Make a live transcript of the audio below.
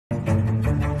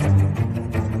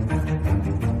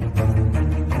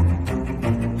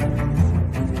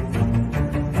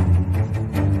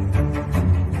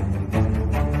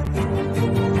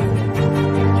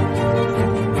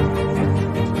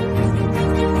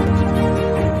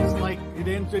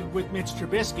with Mitch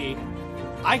Trubisky,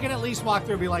 I can at least walk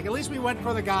through and be like, at least we went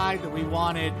for the guy that we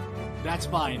wanted. That's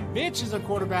fine. Mitch is a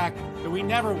quarterback that we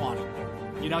never wanted.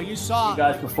 You know, you saw... You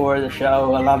guys before the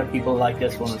show, a lot of people like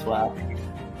this one as well.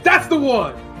 That's the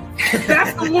one!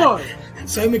 That's the one!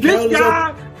 This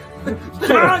guy,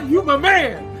 John, you my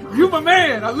man. You my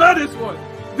man. I love this one.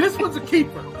 This one's a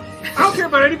keeper. I don't care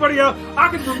about anybody else. I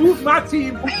can remove my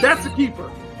team. That's a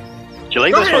keeper. Do you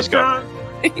like this one, Scott?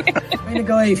 Kind of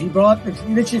guy, if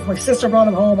my sister brought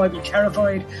him home, I'd be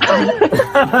terrified.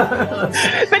 But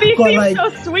he seems so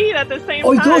sweet at the same time.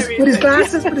 Oh, he does, with his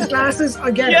glasses,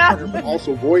 I get it.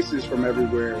 Also, voices from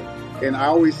everywhere. And I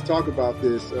always talk about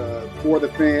this, for the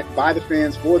fan, by the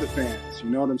fans, for the fans. You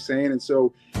know what I'm saying? And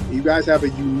so you guys have a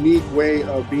unique way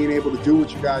of being able to do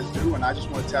what you guys do. And I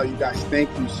just want to tell you guys thank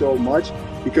you so much,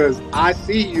 because I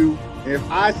see you. And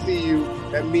if I see you,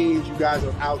 that means you guys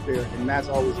are out there, and that's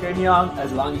always good. Young,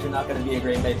 as long as you're not going to be a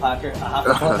Green Bay Packer, I have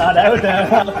to put that out there. I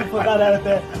have to put that out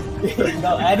there. You can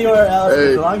go anywhere else,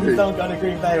 as long as you don't go to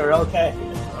Green Bay, we're okay.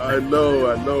 I know,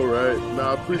 right?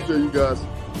 Now, I appreciate you guys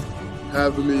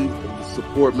having me and the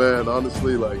support, man.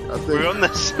 Honestly, like, I think we're on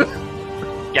this.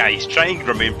 Guys, try and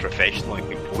remain professional and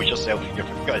compose yourself here,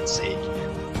 for God's sake.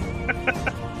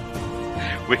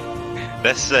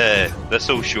 This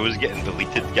whole show is getting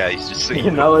deleted, guys. Just so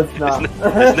you know, it's not.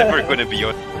 It's never going to be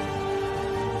on.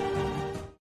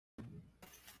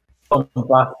 Welcome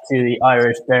back to the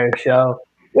Irish Bear Show.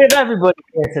 We have everybody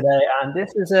here today, and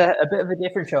this is a bit of a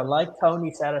different show. Like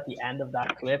Tony said at the end of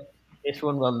that clip, this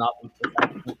one will not be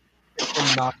professional. This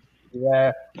will not be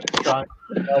there. Trying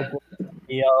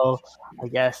to I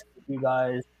guess, you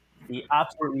guys the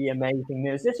absolutely amazing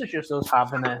news. This is just us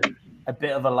having a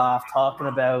bit of a laugh, talking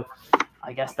about,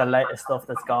 I guess, the latest stuff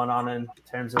that's going on in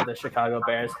terms of the Chicago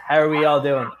Bears. How are we all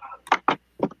doing?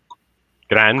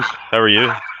 Grand. How are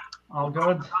you? All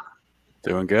good.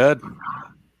 Doing good.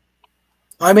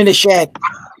 I'm in the shed.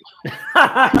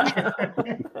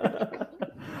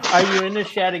 Are you in the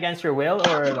shed against your will,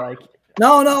 or like?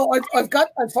 No.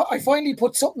 I finally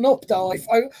put something up though.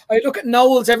 I look at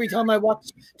Noel's every time I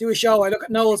do a show. I look at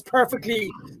Noel's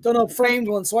perfectly done up framed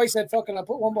one. So I said, "Fuck it," I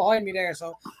put one behind me there.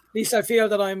 So at least I feel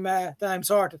that I'm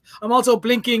sorted. I'm also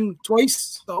blinking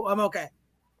twice, so I'm okay.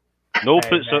 Noel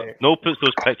puts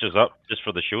those pictures up just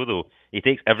for the show, though. He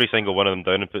takes every single one of them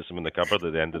down and puts them in the cupboard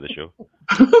at the end of the show.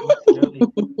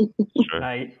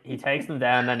 Sure. He takes them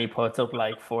down and he puts up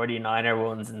like 49er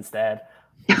ones instead.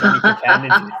 He's only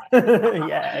pretending.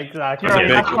 Yeah, exactly.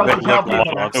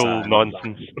 Total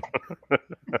nonsense.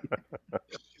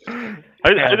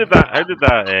 How did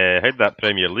that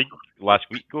Premier League last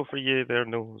week go for you there?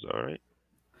 No, was it all right?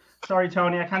 Sorry,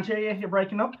 Tony, I can't hear you. You're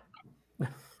breaking up.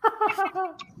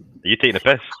 Are you taking a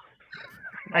piss?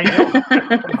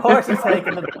 Of course he's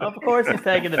taking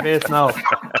the piss. No.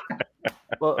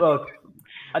 Well, look,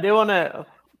 I do want to.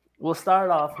 We'll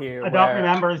start off here. I don't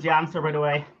remember is the answer, by the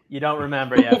way. You don't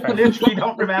remember, yeah? I literally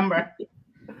don't remember.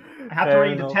 I have to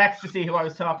read the text to see who I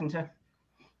was talking to.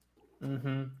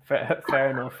 Mm-hmm.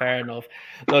 Fair enough.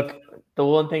 Look, the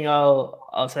one thing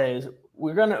I'll say is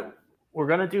we're gonna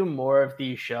do more of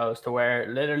these shows to where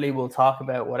literally we'll talk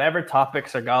about whatever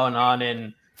topics are going on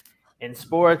in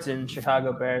sports in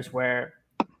Chicago Bears, where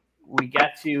we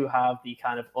get to have the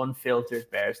kind of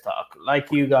unfiltered Bears talk, like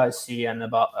you guys see in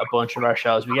about a bunch of our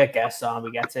shows. We get guests on,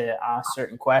 we get to ask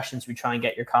certain questions, we try and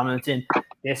get your comments in.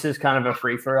 This is kind of a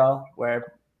free-for-all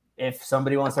where if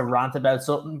somebody wants to rant about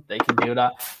something, they can do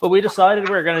that. But we decided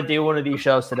we were going to do one of these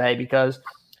shows today because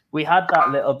we had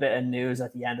that little bit of news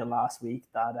at the end of last week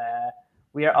that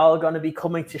we are all going to be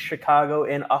coming to Chicago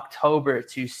in October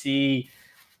to see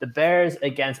the Bears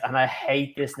against, and I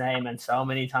hate this name and so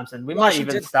many times, and we might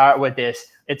even start with this.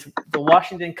 It's the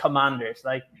Washington Commanders.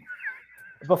 Like,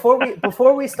 before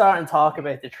we start and talk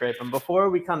about the trip, and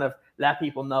before we kind of let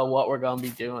people know what we're going to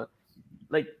be doing,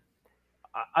 like,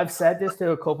 I've said this to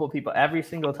a couple of people every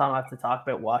single time I have to talk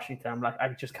about Washington. I'm like, I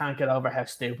just can't get over how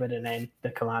stupid a name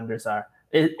the Commanders are.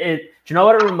 Do you know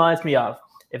what it reminds me of?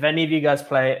 If any of you guys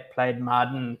played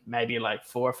Madden maybe like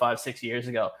 4, 5, 6 years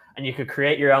ago, and you could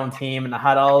create your own team and it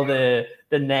had all the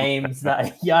names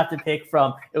that you had to pick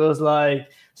from, it was like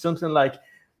something like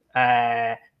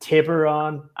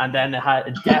Tiburon, and then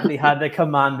it definitely had the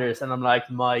Commanders, and I'm like,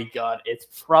 my God, it's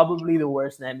probably the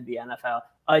worst name in the NFL.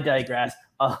 I digress.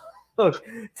 Look,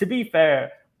 to be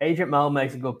fair, Agent Mo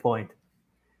makes a good point.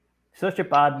 Such a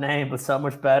bad name, but so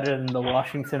much better than the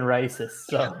Washington Racists.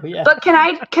 So yeah. But can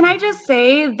I just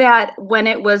say that when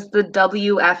it was the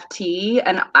WFT,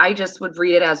 and I just would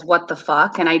read it as what the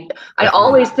fuck, and I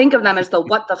always think of them as the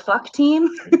what the fuck team.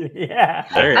 Yeah.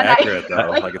 Very accurate though.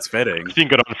 Like it's fitting. It's been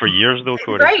going on for years though,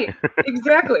 Cody. Right.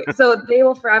 Exactly. So they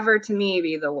will forever to me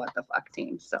be the what the fuck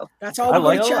team. So that's all.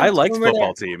 I liked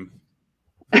football team.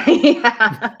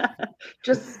 Yeah.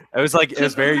 Just it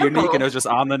was very unique and it was just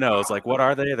on the nose. Like, what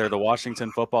are they? They're the Washington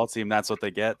football team. That's what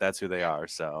they get. That's who they are.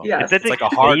 So yeah, it's like a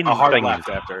hard left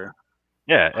after.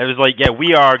 Yeah, it was like, yeah,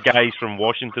 we are guys from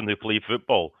Washington who play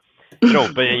football. You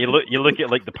know, but you look at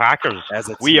like the Packers.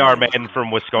 We are men from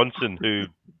Wisconsin who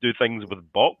do things with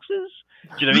boxes.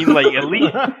 Do you know what I mean?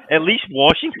 Like at least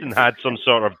Washington had some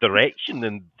sort of direction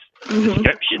and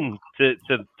description to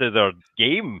their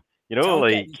game. You know,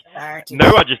 like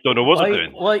now I just don't know what they're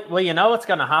doing. Well, you know what's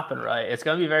going to happen, right? It's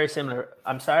going to be very similar.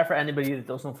 I'm sorry for anybody that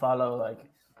doesn't follow like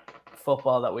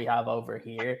football that we have over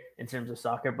here in terms of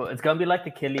soccer, but it's going to be like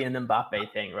the Kylian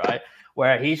Mbappe thing, right?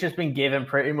 Where he's just been given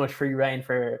pretty much free reign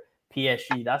for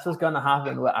PSG. That's what's going to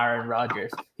happen with Aaron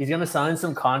Rodgers. He's going to sign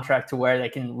some contract to where they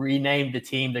can rename the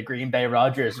team the Green Bay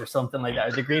Rodgers or something like that,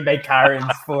 or the Green Bay Karens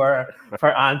for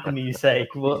Anthony's sake.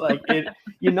 But like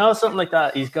something like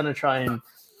that. He's going to try and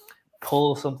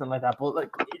pull something like that, but like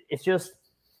it's just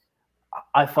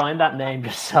I find that name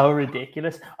just so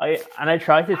ridiculous. I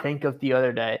tried to think of the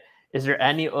other day, is there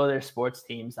any other sports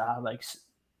teams that have like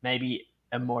maybe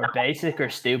a more basic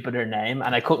or stupider name,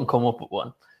 and I couldn't come up with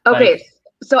one. Okay,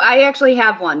 so I actually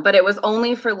have one, but it was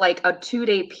only for like a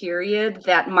 2-day period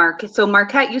that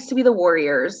Marquette used to be the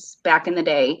Warriors back in the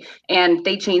day, and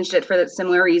they changed it for the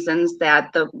similar reasons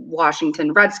that the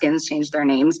Washington Redskins changed their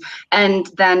names. And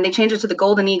then they changed it to the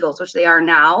Golden Eagles, which they are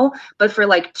now. But for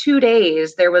like 2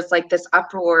 days, there was like this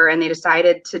uproar, and they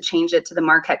decided to change it to the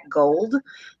Marquette Gold.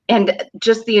 And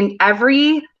just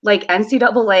every like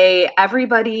NCAA,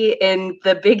 everybody in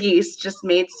the Big East just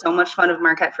made so much fun of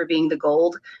Marquette for being the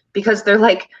gold, because they're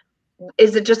like,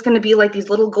 is it just going to be like these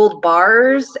little gold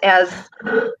bars as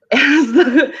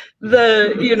the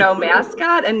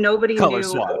mascot, and nobody color knew.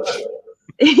 Swatch.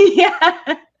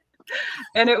 Yeah,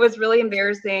 and it was really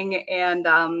embarrassing, and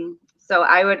so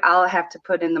I'll have to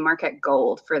put in the Marquette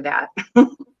Gold for that.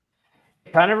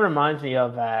 It kind of reminds me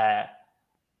of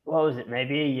what was it,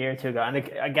 maybe a year or two ago, and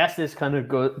I guess this kind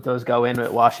of does go in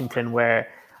with Washington, where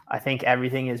I think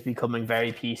everything is becoming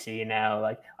very PC now.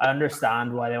 Like, I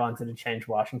understand why they wanted to change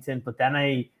Washington, but then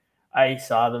I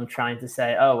saw them trying to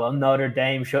say, oh, well, Notre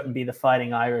Dame shouldn't be the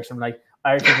Fighting Irish. I'm like,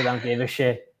 Irish people don't give a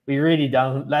shit. We really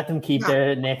don't. Let them keep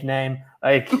their nickname.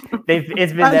 Like,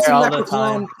 it's been there all the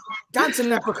time. Dancing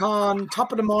Leprechaun,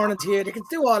 Top of the Morning to you. They can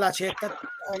do all that shit. I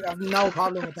have no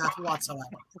problem with that whatsoever.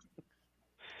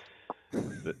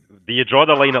 Do you draw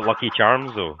the line at Lucky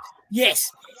Charms, though?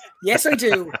 Yes, I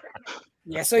do.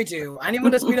 Yes, I do.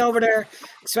 Anyone that's been over there,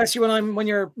 especially when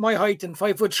you're my height and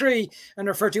 5'3" and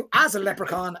referred to as a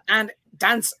leprechaun and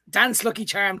dance Lucky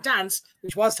Charm dance,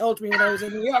 which was told to me when I was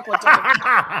in New York one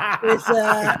time, is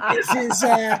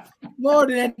more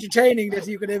than entertaining that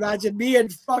you can imagine. Me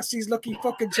and Foxy's Lucky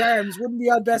fucking Charms wouldn't be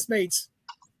on best mates.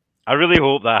 I really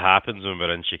hope that happens when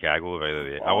we're in Chicago, by the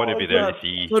way. I want to be there to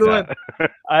see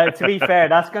that. To be fair,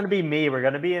 that's going to be me. We're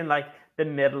going to be in like the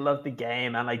middle of the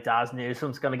game, and like Daz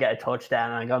Newsom's going to get a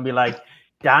touchdown, and I'm going to be like,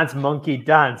 dance, monkey,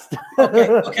 dance.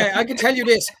 Okay, I can tell you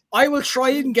this. I will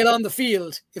try and get on the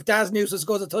field if Daz Newsom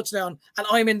scores a touchdown and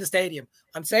I'm in the stadium.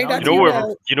 I'm saying that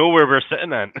you know where we're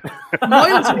sitting at.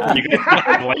 Miles away. You can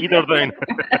either down.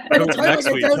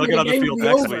 Next week. He'll get on the field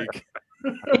next week.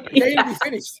 The game will be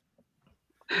finished.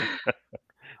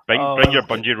 Bring your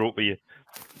bungee rope with you.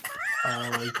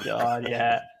 Oh my god,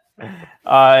 yeah.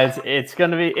 It's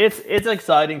gonna be it's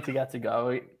exciting to get to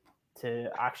go, to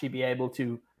actually be able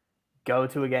to go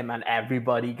to a game and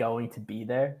everybody going to be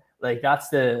there. Like that's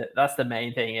the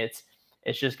main thing. It's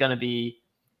just gonna be,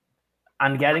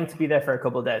 and getting to be there for a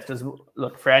couple of days. Because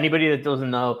look, for anybody that doesn't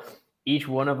know, each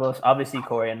one of us, obviously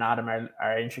Corey and Adam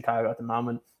are in Chicago at the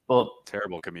moment, but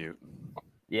terrible commute.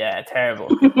 Yeah, terrible.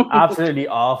 Absolutely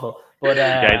awful. But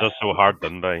guys are so hard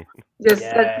done by. Just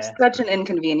such an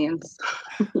inconvenience.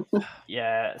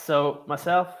 Yeah. So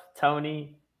myself,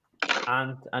 Tony,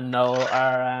 and Noel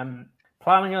are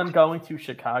planning on going to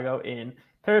Chicago in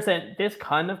Thursday. This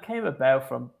kind of came about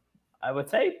from, I would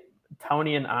say,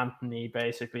 Tony and Anthony,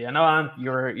 basically. I know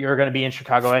you're going to be in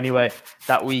Chicago anyway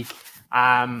that week.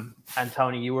 And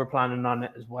Tony, you were planning on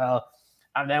it as well.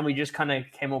 And then we just kind of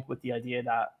came up with the idea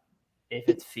that if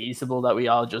it's feasible that we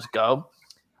all just go.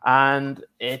 And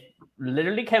it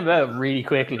literally came out really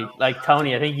quickly. Like,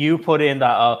 Tony, I think you put in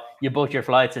that you booked your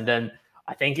flights, and then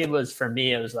I think it was for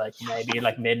me. It was like maybe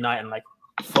like midnight, and like,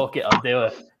 fuck it, I'll do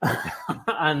it.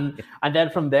 and then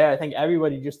from there, I think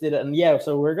everybody just did it. And yeah,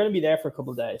 so we're gonna be there for a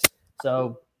couple of days,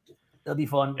 so it'll be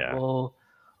fun. Yeah.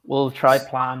 We'll try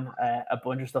plan a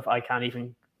bunch of stuff. I can't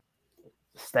even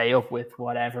stay up with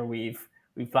whatever we've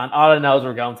planned. All I know is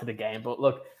we're going to the game. But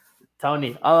look,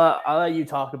 Tony, I'll let you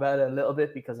talk about it a little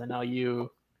bit, because I know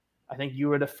I think you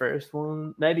were the first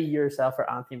one, maybe yourself or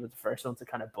Anthony was the first one to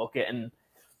kind of book it and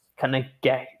kind of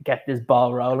get this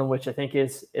ball rolling, which I think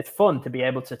it's fun to be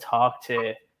able to talk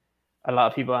to a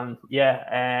lot of people. And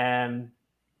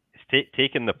it's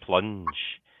taking the plunge.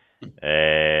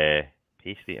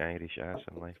 Pasty Irish ass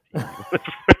and life.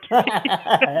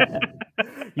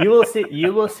 You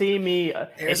will see me.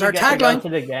 There's our tagline to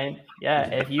the game. Yeah,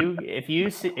 if you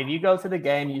go to the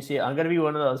game, you see I'm gonna be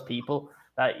one of those people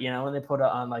that, when they put it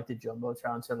on like the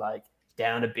jumbotron to like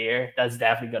down a beer, that's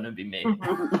definitely gonna be me.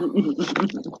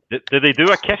 Did they do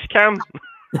a kiss cam?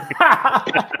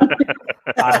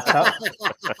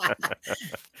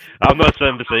 I'm not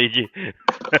sitting beside you.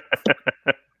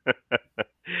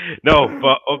 No,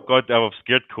 but oh god, I've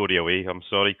scared Corey away. I'm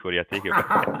sorry, Corey. I take it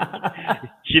back.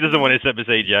 She doesn't want to sit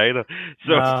beside you either.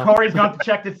 So Corey's got to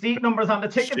check the seat numbers on the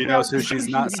ticket. She knows who she's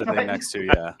not sitting next to.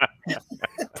 Yeah,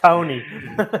 Tony.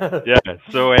 Yeah.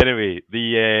 So anyway,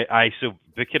 so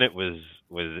booking it was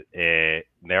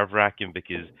nerve wracking,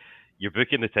 because you're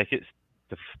booking the tickets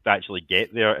to actually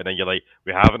get there, and then you're like,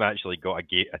 we haven't actually got a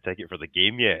ticket for the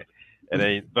game yet, and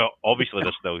then but obviously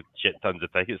there's still shit tons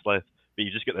of tickets left. But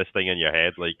you just get this thing in your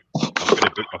head, like, I'm going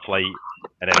to book a flight,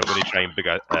 and then I'm going to try and book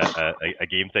a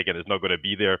game ticket. It's not going to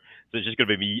be there. So it's just going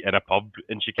to be me in a pub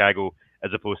in Chicago,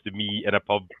 as opposed to me in a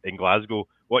pub in Glasgow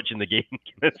watching the game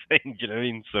kind of thing. Do you know what I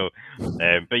mean? So,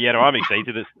 but yeah, no, I'm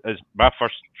excited. It's my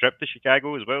first trip to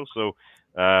Chicago as well. So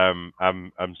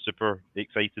I'm super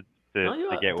excited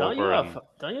to get over.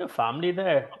 Don't you have family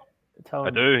there?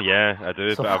 I do, yeah, I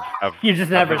do. So, but I've you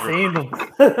just never seen them.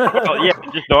 Well, yeah,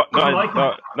 just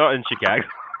not in Chicago.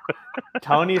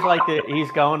 Tony's like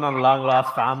he's going on long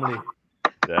lost family.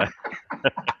 Yeah.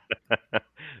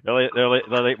 they're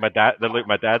like my dad. They're like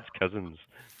my dad's cousins.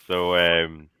 So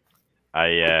but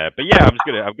yeah, I'm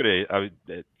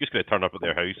just gonna turn up at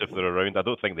their house if they're around. I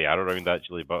don't think they are around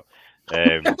actually, but.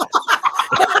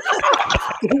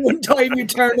 One time you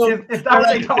turn up. Is that what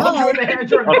they told you in the hair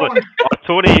during going?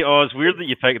 Tony, it's weird that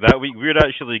you picked that week. We're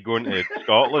actually going to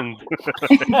Scotland.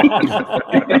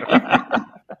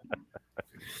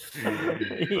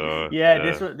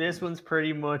 This one's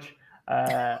pretty much.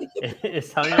 It's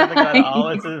Tony the guy that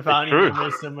always is family.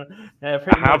 I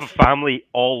have a family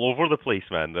all over the place,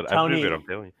 man. They're everywhere. I'm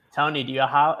telling you. Tony, do you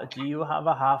have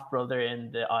a half brother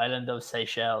in the island of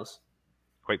Seychelles?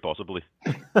 Quite possibly.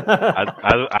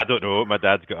 I don't know what my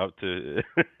dad's got up to.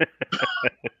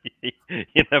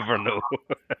 You never know.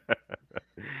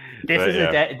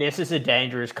 This is a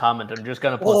dangerous comment. I'm just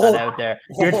going to put that out there.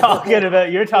 You're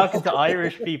talking to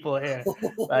Irish people here.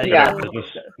 Like, yeah.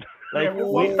 What's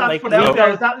that put out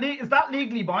there? Is that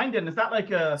legally binding? Is that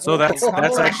like a? So that's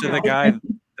actually the guy.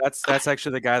 That's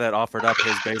actually the guy that offered up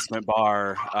his basement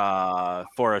bar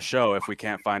for a show if we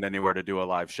can't find anywhere to do a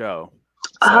live show.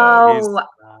 So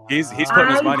he's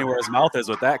putting his money where his mouth is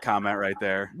with that comment right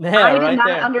there. Yeah, I did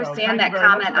not understand that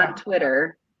comment on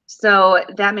Twitter, so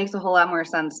that makes a whole lot more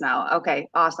sense now. Okay,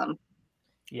 awesome.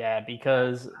 Yeah,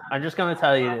 because I'm just going to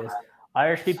tell you this: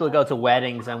 Irish people go to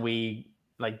weddings and we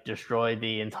like destroy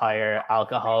the entire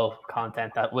alcohol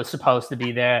content that was supposed to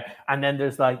be there, and then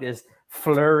there's like this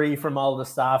flurry from all the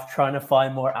staff trying to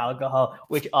find more alcohol,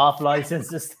 which off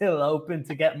license is still open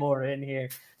to get more in here.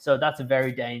 So that's a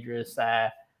very dangerous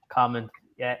comment.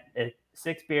 Yeah,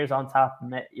 6 beers on tap,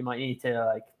 you might need to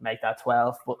like make that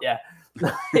 12. But yeah,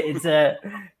 it's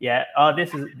Oh,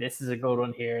 this is a good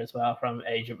one here as well from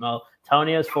Agent Mo.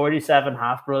 Tony has 47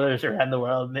 half brothers around the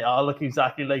world, and they all look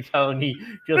exactly like Tony,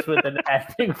 just with an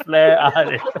epic flair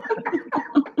at it.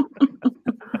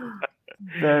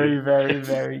 Very, very,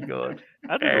 very good.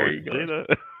 Very good.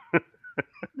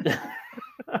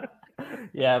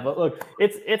 Yeah, but look,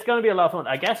 it's going to be a lot of fun.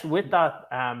 I guess with that,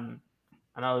 and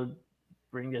I'll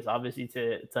bring this obviously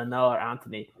to Noah or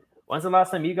Anthony. When's the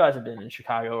last time you guys have been in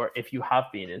Chicago, or if you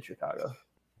have been in Chicago?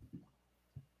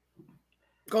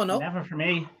 Go on, Noah. Never for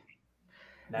me.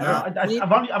 Never.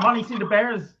 I've only seen the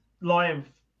Bears live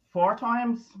 4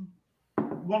 times.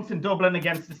 Once in Dublin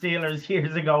against the Steelers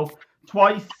years ago.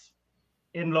 Twice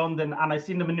in London, and I've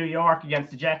seen them in New York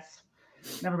against the Jets.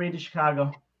 Never been to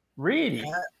Chicago. Really?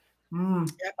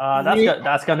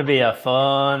 That's going to be a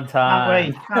fun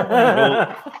time. Can't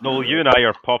wait. No, you and I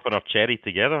are popping our cherry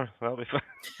together. That'll be fun.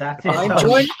 That's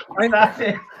it. That's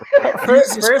it.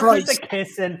 First with the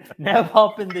kissing, now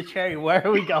popping the cherry. Where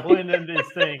are we going in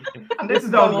this thing? And this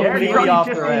is all completely off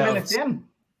the 15 rails. minutes in.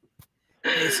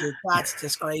 Listen, that's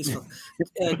disgraceful.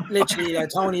 Literally,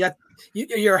 Tony, that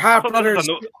your half brothers,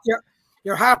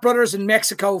 your half brothers in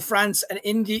Mexico, France, and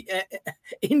India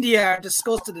are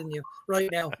disgusted in you right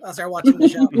now as they're watching the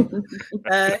show.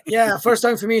 Yeah, first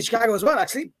time for me in Chicago as well,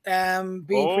 actually. Being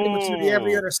pretty much in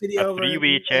every other city over.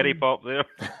 Three-way cherry pop there.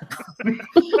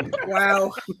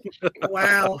 Wow,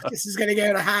 this is gonna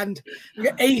get out of hand. We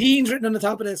got 18s written on the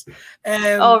top of this.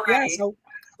 Yeah,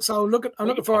 so I'm looking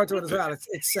forward to it as well.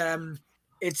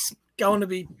 It's going to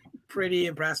be pretty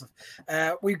impressive.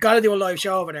 We've got to do a live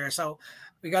show over there, so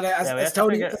we got to,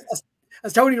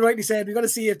 as Tony rightly said, we got to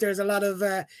see if there's a lot of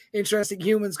interesting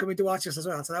humans coming to watch us as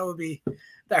well. So that would be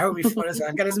fun as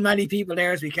well. Get as many people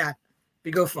there as we can. Be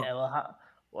good fun. Yeah,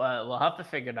 we'll have to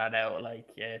figure that out. Like,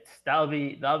 that'll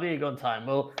be a good time.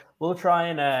 We'll try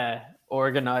and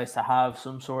organize to have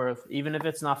some sort of, even if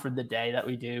it's not for the day that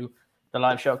we do the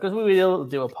live show, because we will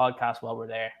do a podcast while we're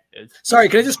there. Sorry,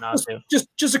 can I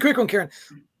just a quick one, Kieran?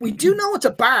 We do know it's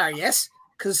a bar, yes?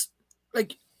 Because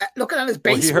like looking at his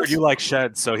basement. Well, he heard you like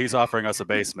sheds, so he's offering us a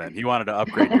basement. He wanted to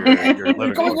upgrade your living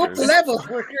We're going quarters. up the level.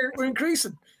 We're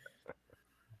increasing.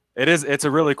 It's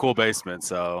a really cool basement,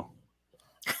 so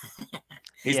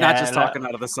he's not just talking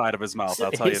out of the side of his mouth.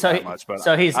 I'll tell you that much. But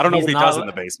I don't know what he does in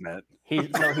the basement. He's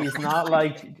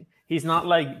not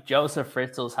like Joseph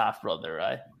Fritzl's half brother,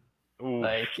 right? Ooh.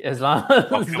 Like as long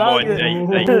come on,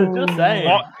 just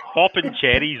saying. Popping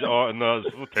cherries are no, it's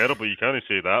so terrible. You can't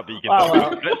say that, but you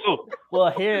can.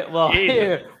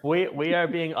 Here we are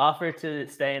being offered to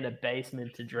stay in a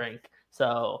basement to drink,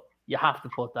 so you have to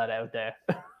put that out there.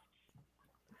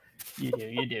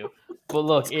 You do. But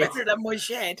look, it's better than my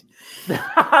shed.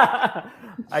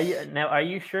 Are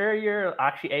you sure you're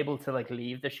actually able to like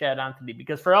leave the shed, Anthony?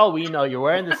 Because for all we know, you're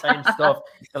wearing the same stuff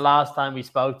the last time we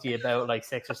spoke to you about like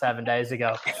 6 or 7 days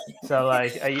ago. So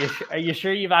like, are you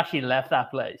sure you've actually left that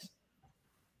place?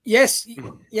 Yes.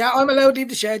 Yeah, I'm allowed to leave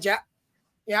the shed. Yeah,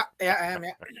 I am.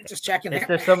 Yeah, just checking. Is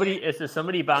there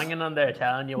somebody banging on there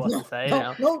telling you what to say?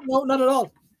 No, not at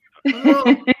all. He's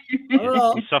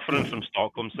suffering from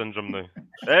Stockholm syndrome now.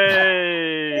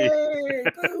 Hey!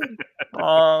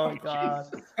 Oh God!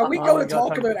 Are we going to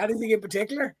talk about anything in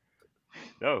particular?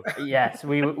 No. Yes,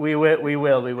 we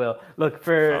will. Look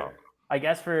I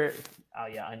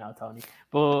know, Tony,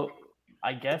 but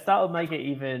I guess that would make it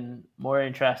even more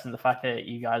interesting. The fact that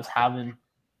you guys haven't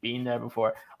been there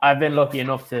before. I've been lucky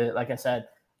enough to, like I said,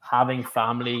 having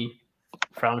family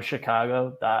from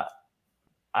Chicago that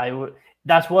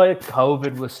that's why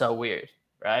COVID was so weird,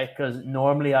 right? Because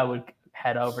normally I would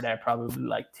head over there probably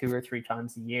like 2 or 3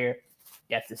 times a year,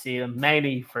 get to see them,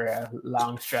 mainly for a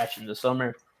long stretch in the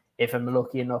summer, if I'm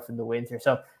lucky enough in the winter.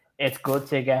 So it's good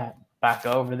to get back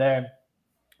over there.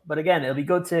 But again, it'll be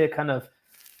good to kind of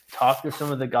talk to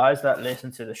some of the guys that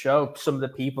listen to the show, some of the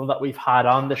people that we've had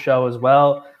on the show as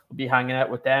well. We'll be hanging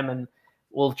out with them, and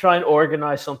we'll try and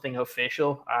organize something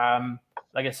official.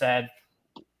 Like I said,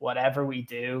 whatever we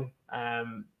do,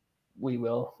 we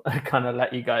will kind of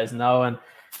let you guys know, and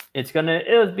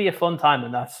it'll be a fun time,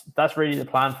 and that's really the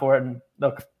plan for it. And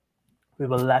look, we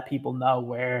will let people know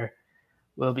where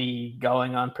we'll be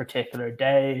going on particular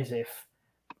days, if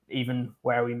even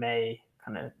where we may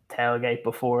kind of tailgate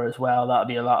before as well. That'll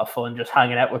be a lot of fun, just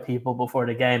hanging out with people before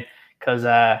the game, because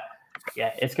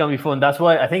it's gonna be fun. That's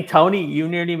why I think, Tony, you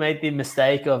nearly made the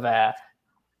mistake of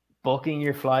booking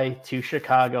your flight to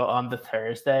Chicago on the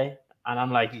Thursday. And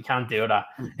I'm like, you can't do that.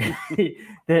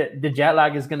 The jet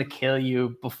lag is going to kill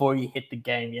you before you hit the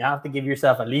game. You have to give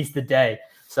yourself at least a day.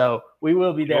 So we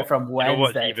will be there from Wednesday. You know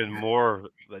what's even more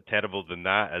terrible than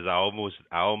that is I almost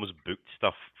booked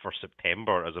stuff for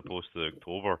September as opposed to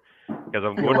October.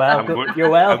 Because You're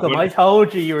welcome. I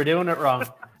told you were doing it wrong.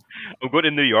 I'm going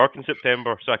to New York in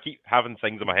September, so I keep having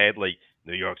things in my head like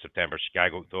New York, September,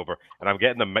 Chicago, October, and I'm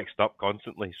getting them mixed up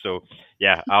constantly. So,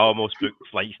 yeah, I almost booked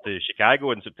flights to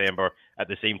Chicago in September at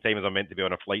the same time as I'm meant to be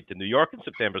on a flight to New York in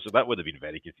September, so that would have been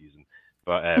very confusing.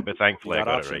 But thankfully I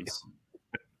got it right.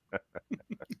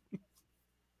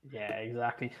 Yeah,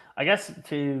 exactly. I guess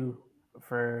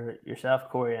for yourself,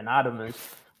 Corey, and Adam, is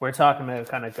we're talking about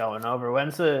kind of going over.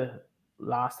 When's the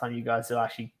last time you guys have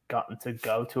actually gotten to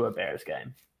go to a Bears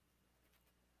game?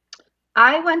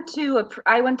 I went to a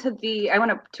preseason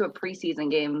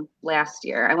game last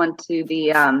year. I went to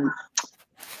the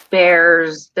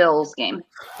Bears Bills game.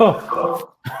 That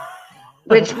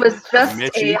which was just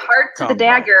Mitchie, a heart to the come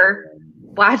dagger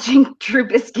watching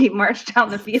Trubisky march down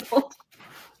the field.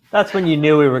 That's when you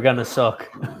knew we were going to suck.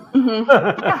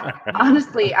 Yeah,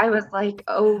 honestly, I was like,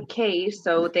 okay,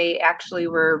 so they actually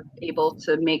were able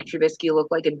to make Trubisky look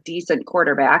like a decent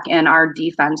quarterback, and our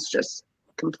defense just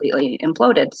completely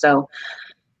imploded. So,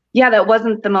 yeah, that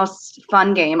wasn't the most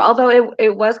fun game, although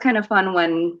it was kind of fun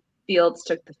when Fields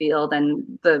took the field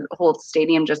and the whole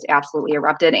stadium just absolutely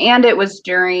erupted. And it was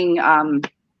during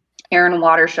Aaron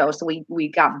Waters show, so we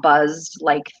got buzzed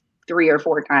like 3 or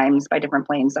 4 times by different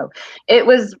planes. So it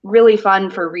was really fun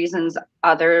for reasons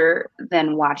other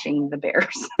than watching the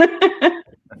Bears.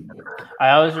 I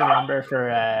always remember for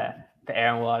the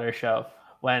Aaron Waters show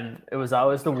when it was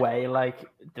always the way, like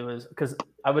there was, because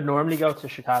I would normally go to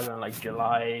Chicago in like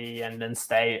July and then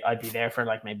stay. I'd be there for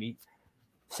like maybe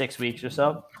 6 weeks or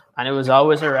so. And it was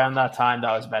always around that time that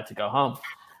I was about to go home.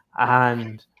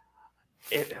 And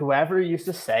whoever used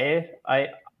to say it, I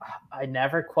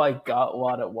never quite got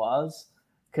what it was,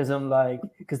 because I'm like,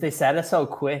 because they said it so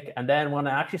quick, and then when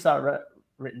I actually saw it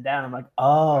written down, I'm like,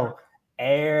 oh,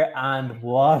 Air and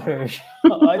Water.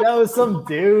 I know it was some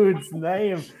dude's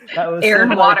name. That was Air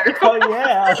and Water. Like, oh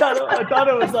yeah, I thought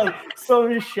it was like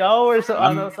some show or something.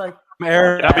 And I was like, I'm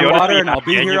Air and Water, and I'll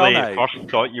be here all night. I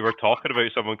first thought you were talking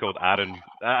about someone called Aaron.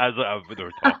 As they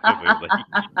were talking about, like,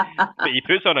 but he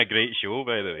puts on a great show,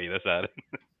 by the way. This Aaron.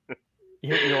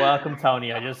 You're welcome,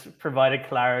 Tony. I just provided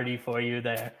clarity for you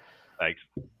there. Thanks.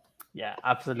 Yeah,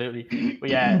 absolutely. But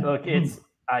yeah, look, it's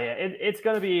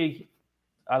going to be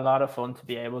a lot of fun to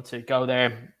be able to go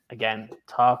there again,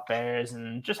 talk Bears,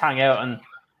 and just hang out. And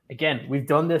again, we've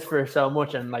done this for so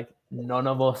much, and like none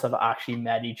of us have actually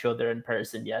met each other in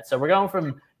person yet. So we're going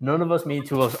from none of us meet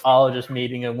to us all just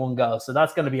meeting in one go. So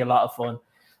that's going to be a lot of fun.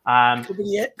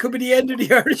 Could be the end of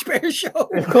the Irish Bears show.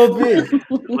 It could be.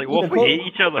 Like, what if we hate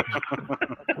each other?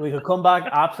 We could come back,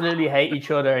 absolutely hate each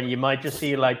other, and you might just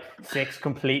see like 6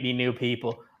 completely new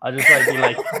people. I'll just like be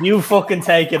like, you fucking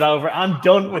take it over. I'm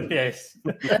done with this.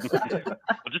 We'll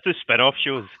just do spin-off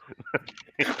shows.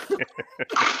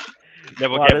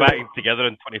 Then we'll get back together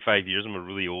in 25 years and we're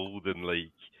really old and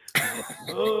like,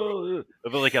 oh,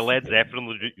 it'll be like a Led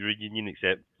Zeppelin reunion,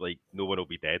 except like no one will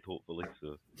be dead, hopefully.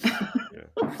 So,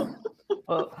 yeah.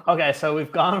 Well, okay, so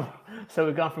we've gone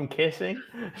from kissing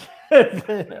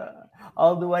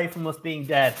all the way from us being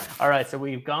dead. All right, so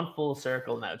we've gone full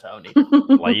circle now, Tony.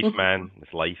 Life, man,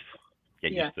 it's life.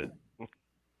 Get used to it.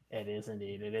 It is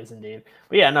indeed.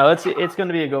 But yeah, no, it's going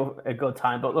to be a good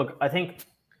time. But look, I think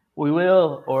we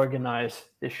will organize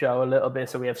the show a little bit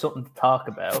so we have something to talk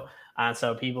about, and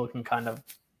so people can kind of,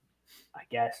 I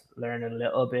guess, learn a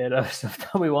little bit of stuff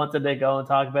that we wanted to go and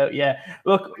talk about. Yeah,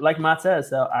 look, like Matt says,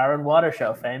 the Aaron Water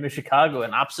show, famous Chicago,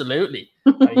 and absolutely,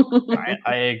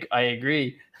 I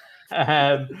agree.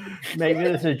 Maybe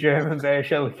there's a German Bear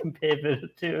show we can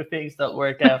pivot to if things don't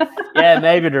work out. Yeah,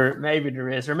 maybe there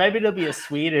is, or maybe there'll be a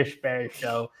Swedish Bear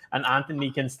show, and Anthony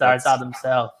can start that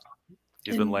himself.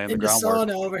 He's been laying the groundwork.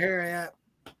 groundwork. Sauna over here,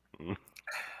 yeah.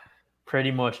 Pretty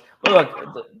much. Well,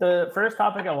 look, the first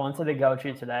topic I wanted to go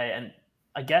through today, and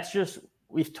I guess just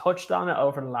we've touched on it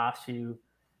over the last few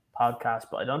podcasts,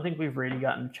 but I don't think we've really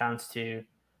gotten a chance to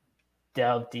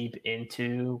delve deep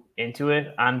into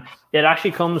it. And it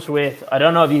actually comes with, I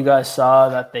don't know if you guys saw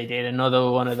that they did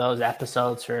another one of those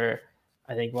episodes for,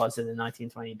 I think, was it the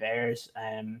 1920 Bears,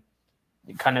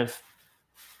 kind of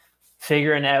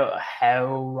figuring out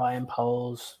how Ryan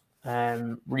Poles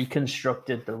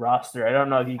reconstructed the roster. I don't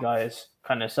know if you guys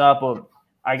kind of saw, but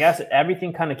I guess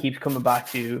everything kind of keeps coming back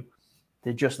to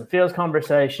the Justin Fields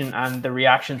conversation and the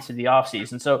reaction to the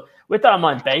offseason. So with that in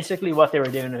mind, basically what they were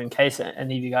doing, in case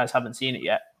any of you guys haven't seen it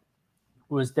yet,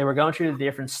 was they were going through the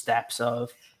different steps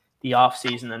of the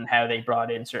offseason and how they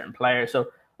brought in certain players. So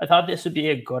I thought this would be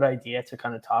a good idea to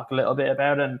kind of talk a little bit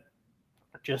about and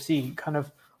just see kind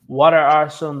of what are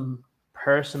some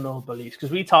personal beliefs,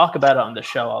 because we talk about it on the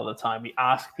show all the time. We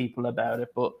ask people about it,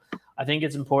 but I think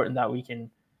it's important that we can,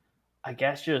 I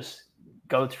guess, just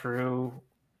go through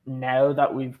now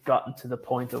that we've gotten to the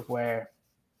point of where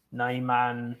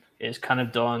 9-man is kind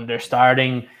of done. They're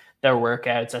starting their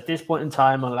workouts at this point in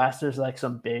time, unless there's like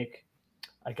some big,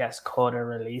 I guess, cut or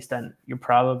release, then you're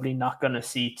probably not going to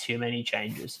see too many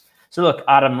changes. So look,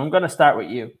 Adam, I'm going to start with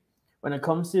you. When it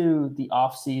comes to the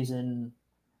off-season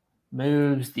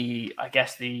moves, the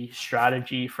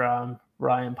strategy from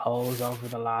Ryan Poles over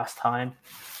the last time,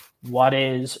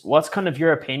 what's kind of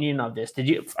your opinion of this? Did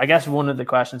you, I guess one of the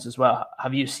questions as well,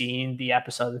 have you seen the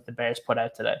episode that the Bears put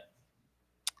out today?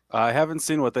 I haven't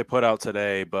seen what they put out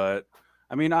today, but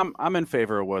I mean, I'm in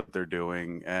favor of what they're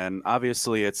doing, and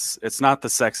obviously it's not the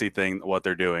sexy thing what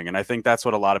they're doing, and I think that's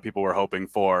what a lot of people were hoping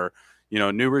for. You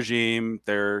know, new regime,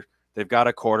 they've got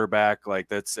a quarterback, like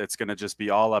it's going to just be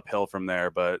all uphill from there.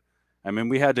 But I mean,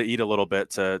 we had to eat a little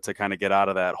bit to kind of get out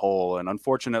of that hole, and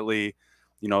unfortunately,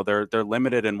 you know, they're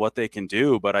limited in what they can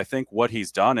do. But I think what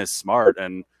he's done is smart,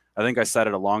 and I think I said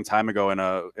it a long time ago in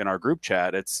our group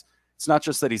chat. It's not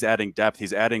just that he's adding depth,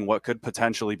 he's adding what could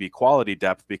potentially be quality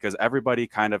depth, because everybody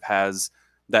kind of has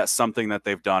that something that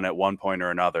they've done at one point or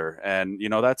another. And, you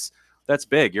know, that's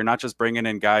big. You're not just bringing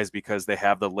in guys because they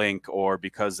have the link or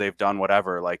because they've done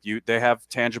whatever. Like they have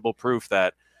tangible proof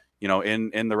that, you know,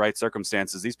 in the right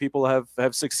circumstances, these people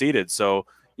have succeeded. So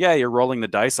yeah, you're rolling the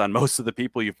dice on most of the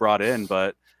people you've brought in,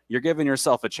 but you're giving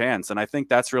yourself a chance. And I think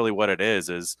that's really what it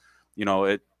is, you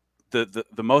know, the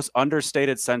most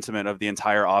understated sentiment of the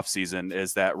entire offseason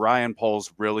is that Ryan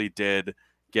Poles really did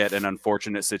get an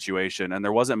unfortunate situation, and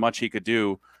there wasn't much he could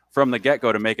do from the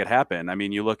get-go to make it happen. I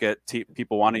mean, you look at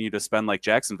people wanting you to spend like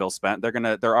Jacksonville spent.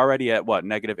 They're already at what,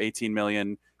 negative 18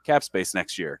 million cap space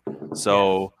next year.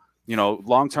 So, you know,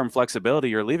 long-term flexibility,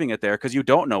 you're leaving it there because you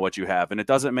don't know what you have, and it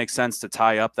doesn't make sense to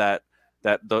tie up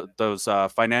those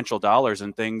financial dollars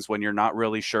and things when you're not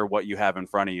really sure what you have in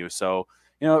front of you. So,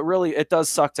 you know, it does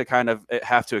suck to kind of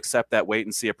have to accept that wait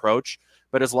and see approach.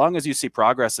 But as long as you see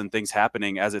progress and things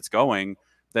happening as it's going,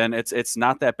 then it's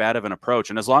not that bad of an approach.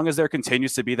 And as long as there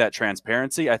continues to be that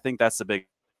transparency, I think that's the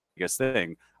biggest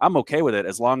thing. I'm okay with it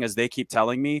as long as they keep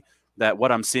telling me that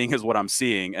what I'm seeing is what I'm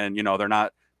seeing. And, you know, they're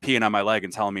not peeing on my leg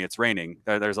and telling me it's raining.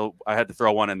 I had to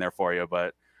throw one in there for you,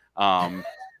 but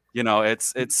you know,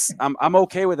 I'm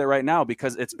okay with it right now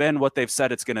because it's been what they've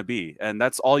said it's going to be. And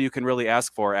that's all you can really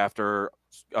ask for after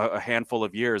a handful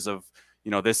of years of,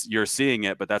 you know, you're seeing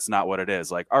it, but that's not what it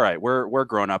is. Like, all right, we're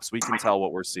grown-ups. We can tell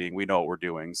what we're seeing. We know what we're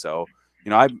doing. So, you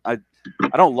know, I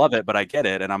don't love it, but I get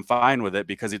it. And I'm fine with it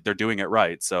because they're doing it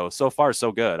right. So far,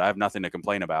 so good. I have nothing to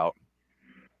complain about.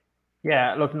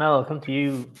 Yeah, look, Mel, I'll come to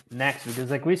you next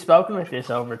because like we've spoken with this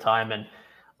over time, and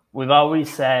we've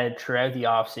always said throughout the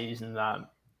offseason that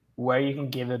where you can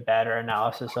give a better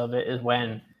analysis of it is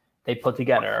when they put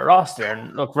together a roster.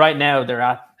 And look, right now they're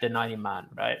at the 90-man,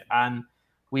 right? And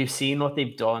we've seen what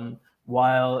they've done.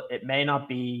 While it may not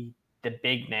be the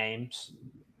big names,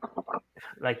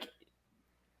 like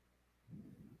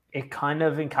it kind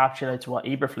of encapsulates what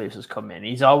Eberflus has come in.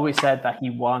 He's always said that he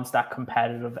wants that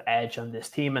competitive edge on this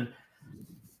team. And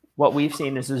what we've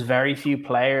seen is there's very few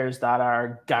players that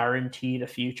are guaranteed a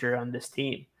future on this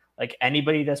team. Like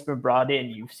anybody that's been brought in,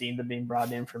 you've seen them being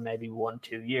brought in for maybe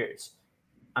 1-2 years.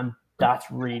 And that's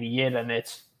really it. And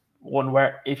it's one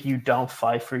where if you don't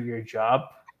fight for your job,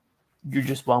 you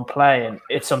just won't play. And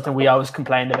it's something we always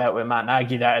complained about with Matt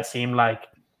Nagy, that it seemed like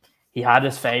he had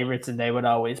his favorites and they would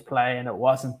always play, and it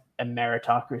wasn't a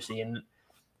meritocracy. And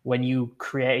when you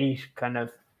create kind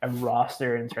of a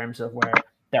roster in terms of where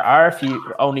there are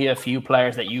only a few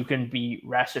players that you can be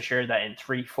rest assured that in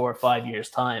 3, 4, 5 years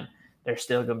time, they're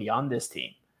still going to be on this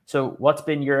team. So what's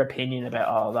been your opinion about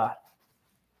all that?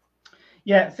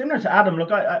 Yeah, similar to Adam,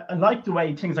 look, I like the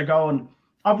way things are going.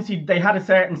 Obviously, they had a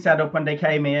certain setup when they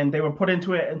came in. They were put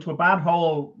into a bad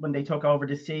hole when they took over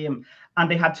this team,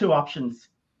 and they had two options.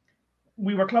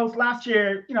 We were close last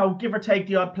year, you know, give or take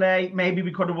the odd play. Maybe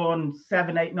we could have won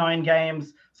 7, 8, 9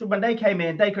 games. So when they came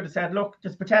in, they could have said, look,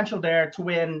 there's potential there to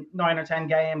win 9 or 10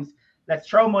 games. Let's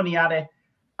throw money at it,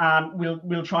 and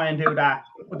we'll try and do that.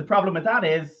 But the problem with that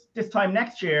is this time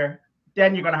next year,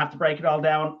 then you're going to have to break it all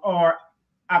down, or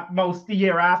at most the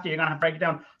year after, you're going to have to break it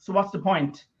down. So what's the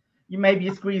point?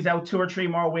 You squeeze out 2 or 3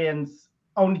 more wins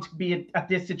only to be at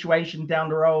this situation down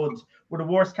the road with a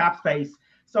worse cap space.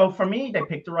 So for me, they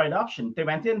picked the right option. They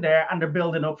went in there and they're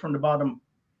building up from the bottom.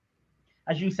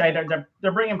 As you say,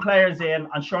 they're bringing players in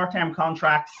on short-term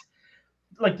contracts.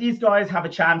 Like, these guys have a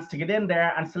chance to get in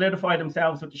there and solidify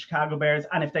themselves with the Chicago Bears.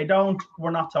 And if they don't,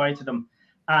 we're not tied to them.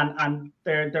 And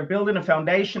they're building a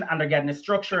foundation and they're getting a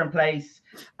structure in place.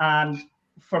 And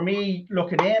for me,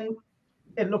 looking in,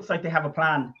 it looks like they have a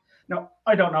plan. Now,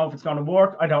 I don't know if it's going to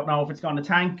work. I don't know if it's going to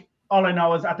tank. All I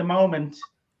know is at the moment,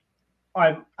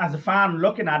 as a fan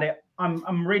looking at it,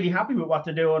 I'm really happy with what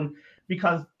they're doing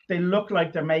because they look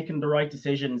like they're making the right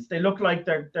decisions. They look like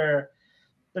they're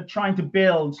trying to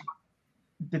build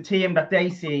the team that they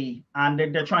see, and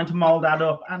they're trying to mold that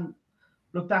up. And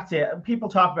look, that's it. People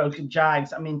talk about the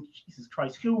Jags. I mean, Jesus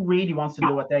Christ, who really wants to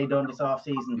do what they done this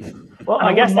offseason? Well,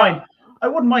 I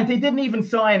wouldn't mind. They didn't even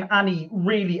sign any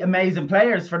really amazing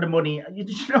players for the money. You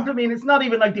know what I mean? It's not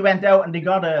even like they went out and they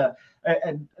got a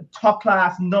top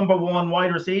class number 1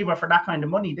 wide receiver for that kind of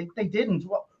money. They didn't.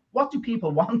 What do people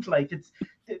want? Like,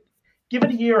 give it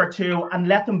a year or two and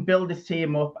let them build this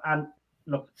team up. And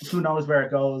look, who knows where it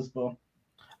goes, but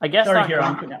I guess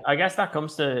that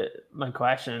comes to my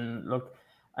question. Look,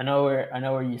 I know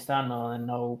where you stand on, and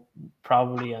know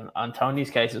probably on Tony's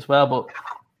case as well, but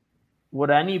would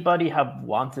anybody have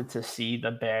wanted to see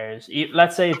the Bears,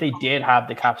 let's say if they did have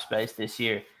the cap space this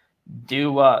year,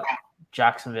 do what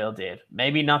Jacksonville did?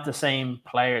 Maybe not the same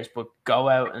players, but go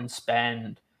out and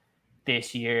spend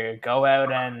this year, go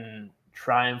out and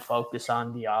try and focus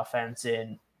on the offense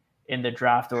in the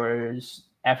draft, or is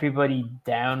everybody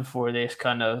down for this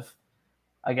kind of,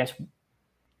 I guess,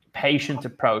 patient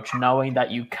approach, knowing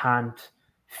that you can't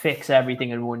fix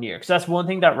everything in 1 year? Because that's one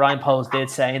thing that Ryan Poles did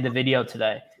say in the video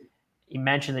today. He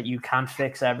mentioned that you can't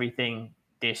fix everything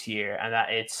this year and that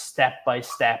it's step by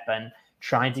step and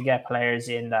trying to get players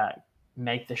in that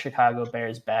make the Chicago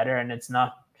Bears better. And it's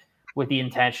not with the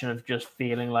intention of just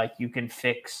feeling like you can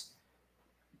fix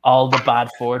all the bad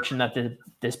fortune that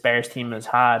this Bears team has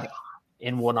had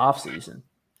in one offseason.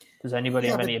 Does anybody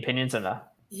have any opinions on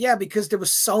that? Yeah, because there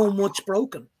was so much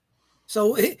broken.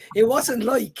 So it wasn't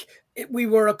like we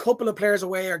were a couple of players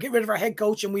away or get rid of our head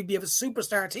coach and we'd be a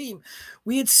superstar team.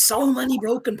 We had so many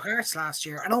broken parts last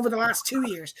year. And over the last 2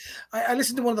 years, I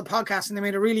listened to one of the podcasts and they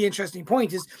made a really interesting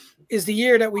point is the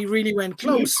year that we really went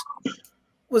close.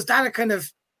 Was that a kind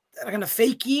of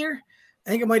fake year? I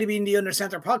think it might have been the Under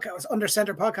Center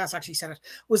podcast actually said it.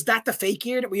 Was that the fake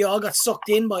year that we all got sucked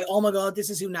in by, oh my God, this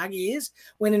is who Nagy is?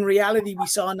 When in reality, we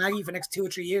saw Nagy for the next 2 or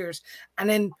 3 years. And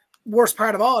then worst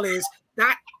part of all is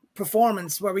that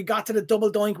performance where we got to the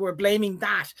double doink, we're blaming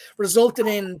that, resulted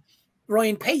in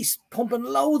Ryan Pace pumping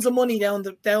loads of money down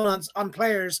on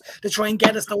players to try and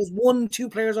get us those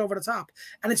 1-2 players over the top.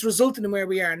 And it's resulted in where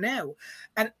we are now.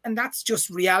 And that's just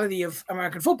reality of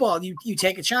American football. You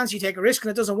take a chance, you take a risk,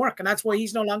 and it doesn't work. And that's why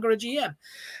he's no longer a GM.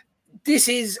 This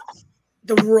is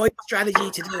the right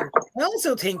strategy to do. I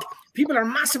also think people are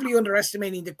massively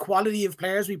underestimating the quality of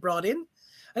players we brought in.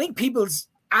 I think people's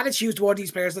attitude toward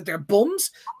these players that they're bums.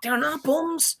 They're not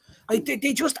bums. Like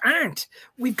they just aren't.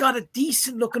 We've got a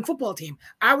decent looking football team.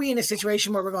 Are we in a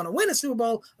situation where we're going to win a Super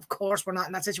Bowl? Of course, we're not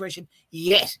in that situation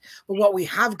yet. But what we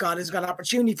have got is got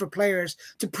opportunity for players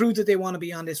to prove that they want to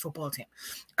be on this football team.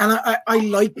 And I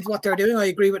like what they're doing. I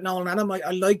agree with Nolan Adam.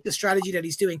 I like the strategy that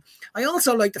he's doing. I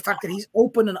also like the fact that he's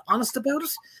open and honest about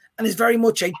it and is very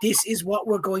much like, this is what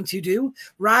we're going to do,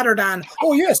 rather than,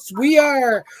 oh yes, we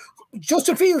are.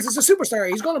 Justin Fields is a superstar.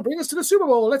 He's going to bring us to the Super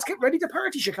Bowl. Let's get ready to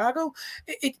party, Chicago.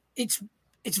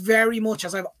 It's very much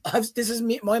as this is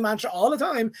my mantra all the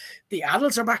time. The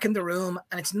adults are back in the room,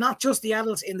 and it's not just the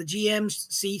adults in the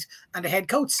GM's seat and the head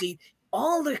coach seat.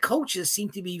 All the coaches seem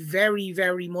to be very,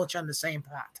 very much on the same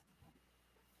path.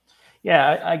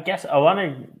 Yeah, I guess I want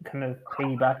to kind of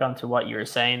piggyback onto what you were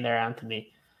saying there,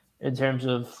 Anthony, in terms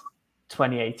of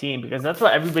 2018, because that's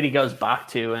what everybody goes back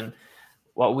to, and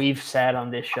what we've said on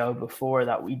this show before,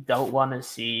 that we don't want to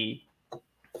see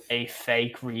a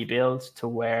fake rebuild to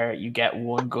where you get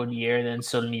one good year, then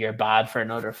suddenly you're bad for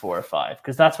another 4 or 5,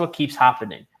 because that's what keeps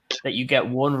happening, that you get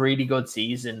one really good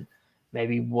season,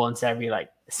 maybe once every like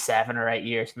 7 or 8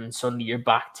 years, and then suddenly you're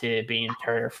back to being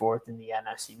 3rd or 4th in the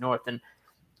NFC North. And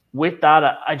with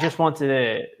that, I just wanted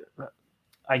to,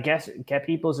 I guess, get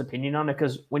people's opinion on it,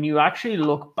 because when you actually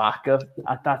look back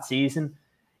at that season,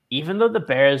 even though the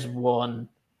Bears won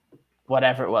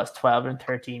whatever it was, 12 and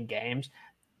 13 games,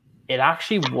 it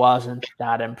actually wasn't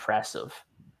that impressive.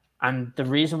 And the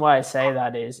reason why I say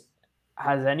that is,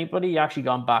 has anybody actually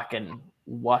gone back and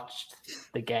watched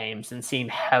the games and seen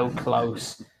how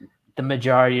close the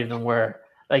majority of them were?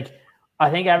 Like, I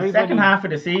think everybody... The second half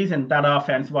of the season, that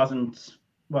offense wasn't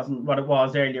what it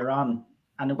was earlier on.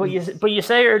 And but you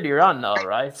say earlier on, though,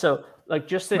 right? So, like,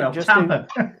 Tampa.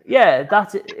 Yeah,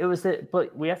 that's it. It was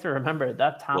but we have to remember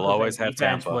that Tampa always have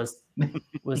defense Tampa.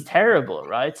 was terrible,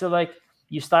 right? So, like,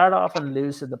 you start off and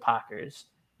lose to the Packers.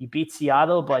 You beat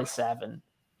Seattle by 7.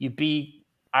 You beat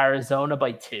Arizona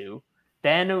by 2.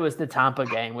 Then it was the Tampa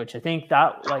game, which I think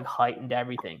that like heightened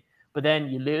everything. But then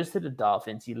you lose to the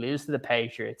Dolphins, you lose to the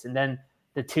Patriots, and then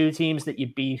the 2 teams that you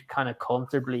beat kind of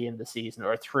comfortably in the season,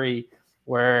 or 3,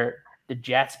 were the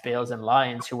Jets, Bills, and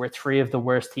Lions, who were 3 of the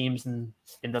worst teams in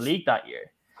the league that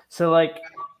year. So, like,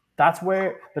 that's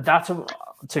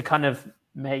to kind of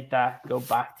make that go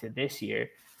back to this year.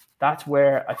 That's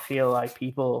where I feel like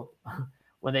people,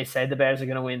 when they say the Bears are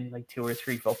going to win like 2 or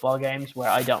 3 football games, where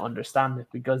I don't understand it,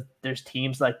 because there's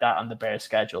teams like that on the Bears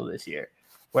schedule this year,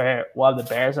 where while the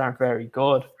Bears aren't very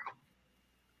good,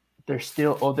 there's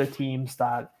still other teams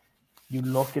that you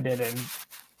look at it and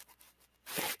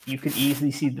you could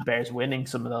easily see the Bears winning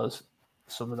some of those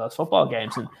football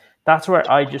games. And that's where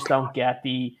I just don't get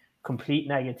the complete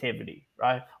negativity,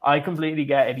 right? I completely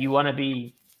get if you want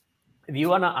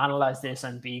to analyze this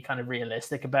and be kind of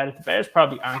realistic about it, the Bears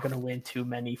probably aren't going to win too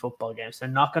many football games. They're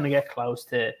not going to get close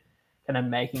to kind of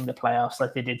making the playoffs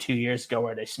like they did 2 years ago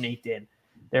where they sneaked in.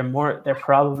 They're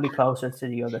probably closer to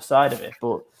the other side of it,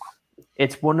 but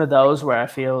it's one of those where I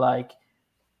feel like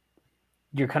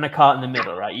you're kind of caught in the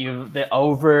middle, right? The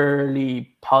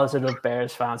overly positive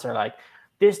Bears fans are like,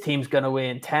 this team's going to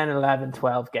win 10, 11,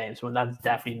 12 games when that's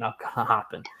definitely not going to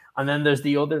happen. And then there's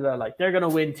the other that are like, they're going to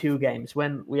win 2 games.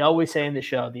 When we always say in the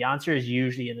show, the answer is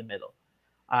usually in the middle.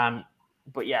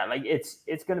 But yeah, like it's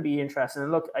going to be interesting.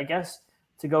 And look, I guess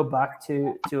to go back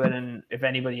to it, and if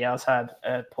anybody else had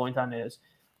a point on this,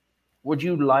 would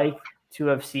you like to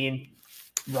have seen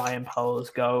Ryan Poles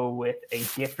go with a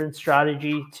different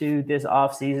strategy to this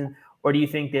offseason? Or do you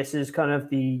think this is kind of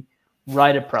the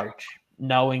right approach,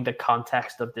 knowing the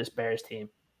context of this Bears team?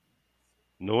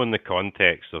 Knowing the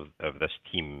context of this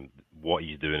team, what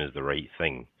he's doing is the right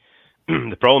thing.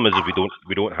 The problem is if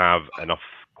we don't have enough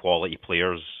quality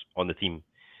players on the team.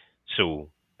 So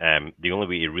the only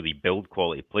way to really build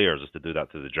quality players is to do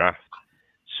that through the draft.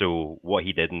 So what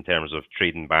he did in terms of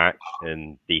trading back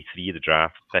in day 3 of the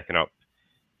draft, picking up,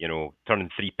 turning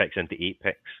 3 picks into 8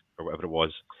 picks or whatever it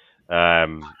was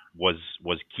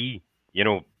key.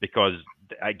 Because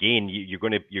again, you're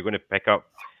going to pick up,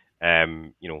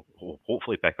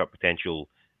 hopefully pick up potential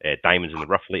diamonds in the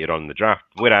rough later on in the draft.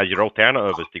 Whereas your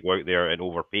alternative is to go out there and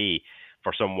overpay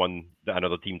for someone that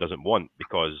another team doesn't want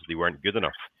because they weren't good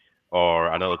enough, or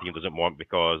another team doesn't want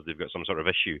because they've got some sort of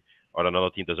issue, or another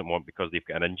team doesn't want because they've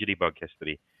got an injury bug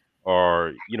history,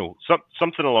 or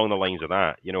something along the lines of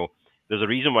that. There's a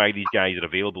reason why these guys are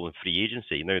available in free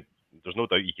agency. Now, there's no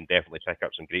doubt you can definitely pick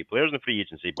up some great players in free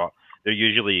agency, but they're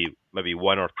usually maybe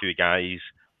 1 or 2 guys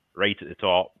right at the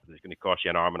top that's going to cost you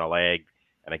an arm and a leg.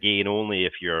 And again, only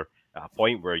if you're at a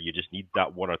point where you just need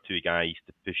that 1 or 2 guys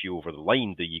to push you over the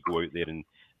line do you go out there and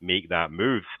make that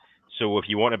move. So if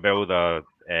you want to build a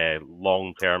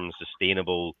long-term,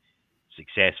 sustainable,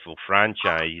 successful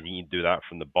franchise, you need to do that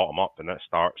from the bottom up, and that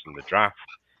starts in the draft.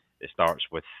 It starts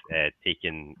with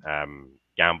taking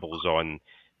gambles on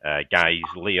guys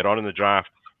later on in the draft.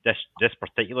 This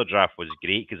particular draft was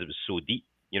great because it was so deep,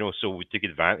 so we took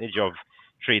advantage of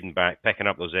trading back, picking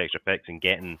up those extra picks and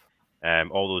getting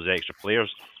all those extra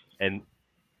players. And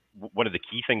one of the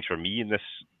key things for me in this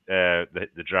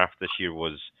the draft this year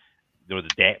was the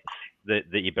depth that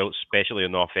you built, especially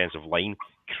on the offensive line,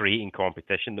 creating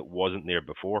competition that wasn't there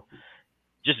before.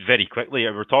 Just very quickly,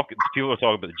 people were talking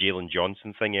about the Jalen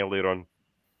Johnson thing earlier on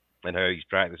and how he's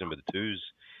practicing with the twos.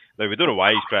 Now, we don't know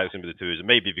why he's practicing with the twos. It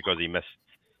may be because he missed,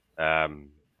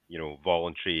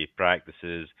 voluntary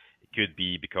practices. It could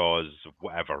be because of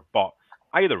whatever. But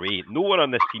either way, no one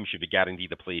on this team should be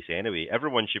guaranteed a place anyway.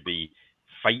 Everyone should be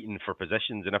fighting for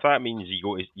positions. And if that means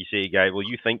you say, guy, well,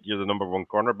 you think you're the number 1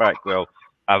 cornerback, well,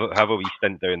 have a wee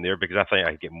stint down there because I think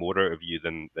I get more out of you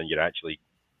than you're actually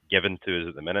given to us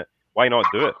at the minute. Why not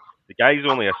do it? The guy's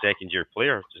only a second-year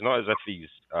player. It's not as if he's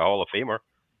a Hall of Famer.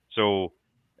 So,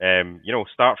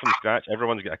 start from scratch.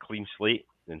 Everyone's got a clean slate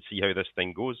and see how this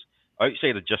thing goes.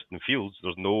 Outside of Justin Fields,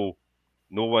 there's no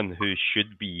one who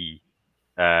should be,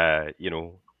 a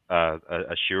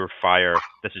surefire,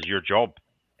 this is your job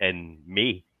in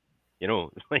May.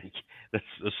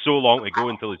 There's so long to go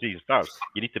until the season starts.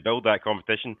 You need to build that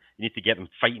competition. You need to get them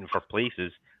fighting for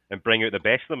places and bring out the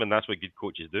best of them, and that's what good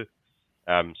coaches do.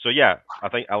 So yeah, I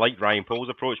think I like Ryan Poles'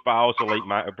 approach, but I also like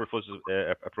Matt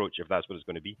Eberflus' approach if that's what it's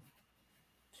going to be.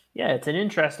 Yeah, it's an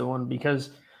interesting one because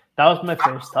that was my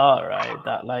first thought, right?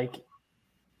 That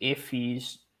if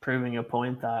he's proving a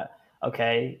point that,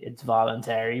 okay, it's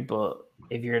voluntary, but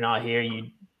if you're not here,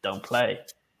 you don't play.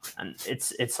 And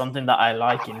it's something that I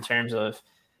like in terms of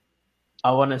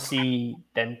I want to see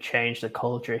them change the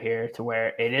culture here to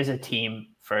where it is a team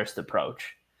first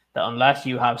approach. That unless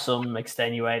you have some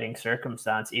extenuating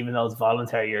circumstance, even though it's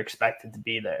voluntary, you're expected to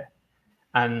be there.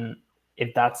 And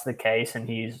if that's the case and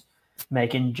he's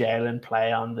making Jalen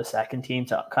play on the second team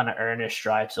to kind of earn his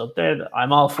stripes up there,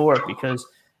 I'm all for it because,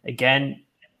 again,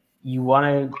 you want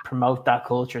to promote that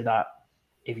culture that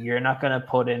if you're not going to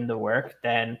put in the work,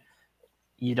 then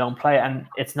you don't play. And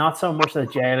it's not so much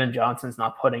that Jalen Johnson's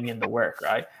not putting in the work,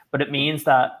 right? But it means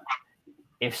that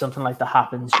if something like that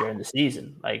happens during the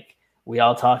season, we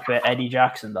all talk about Eddie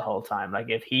Jackson the whole time.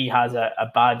 If he has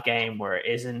a bad game where it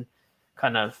isn't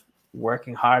kind of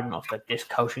working hard enough, that this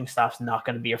coaching staff's not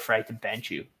going to be afraid to bench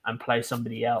you and play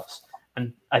somebody else.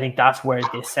 And I think that's where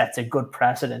this sets a good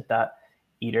precedent that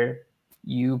either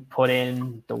you put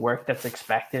in the work that's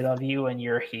expected of you and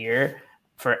you're here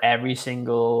for every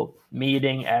single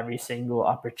meeting, every single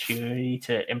opportunity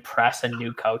to impress a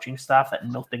new coaching staff that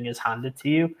nothing is handed to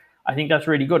you. I think that's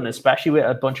really good, and especially with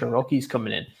a bunch of rookies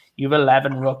coming in. You have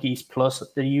 11 rookies plus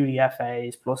the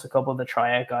UDFAs plus a couple of the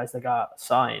tryout guys that got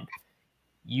signed.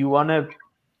 You want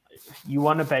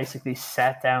to basically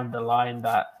set down the line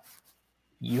that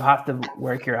you have to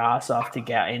work your ass off to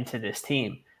get into this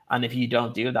team. And if you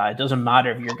don't do that, it doesn't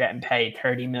matter if you're getting paid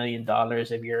 $30 million,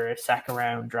 if you're a second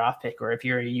round draft pick, or if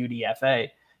you're a UDFA.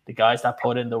 The guys that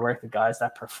put in the work, the guys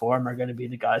that perform are going to be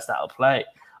the guys that'll play.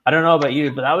 I don't know about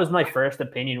you, but that was my first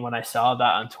opinion when I saw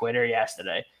that on Twitter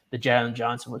yesterday, that Jalen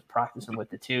Johnson was practicing with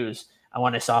the twos. And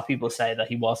when I saw people say that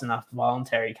he wasn't at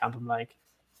voluntary camp, I'm like,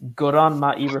 good on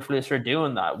Matt Eberflus for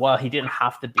doing that. Well, he didn't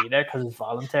have to be there because it's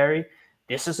voluntary.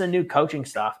 This is a new coaching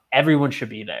staff. Everyone should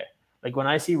be there. Like when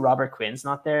I see Robert Quinn's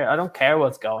not there, I don't care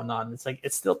what's going on. It's like,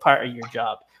 it's still part of your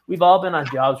job. We've all been on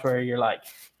jobs where you're like,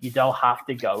 you don't have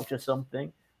to go to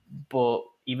something, but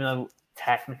even though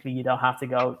technically you don't have to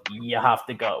go, you have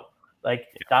to go. Like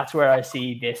that's where I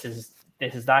see this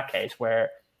is that case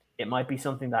where it might be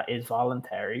something that is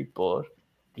voluntary, but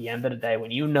at the end of the day,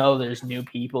 when you know there's new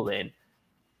people in,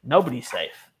 nobody's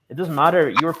safe. It doesn't matter.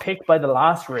 You were picked by the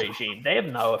last regime. They have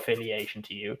no affiliation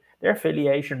to you. Their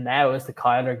affiliation now is to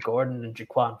Kyler Gordon and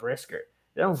Jaquan Brisker.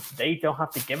 They don't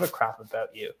have to give a crap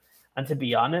about you. And to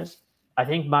be honest, I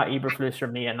think Matt Eberflus for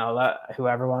me, and I'll let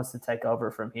whoever wants to take over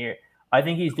from here, I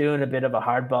think he's doing a bit of a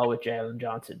hardball with Jalen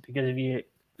Johnson, because if you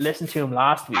listen to him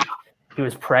last week, he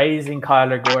was praising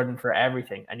Kyler Gordon for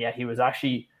everything, and yet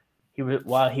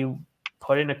while he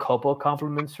put in a couple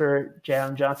compliments for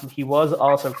Jalen Johnson, he was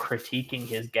also critiquing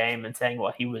his game and saying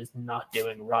what he was not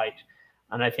doing right.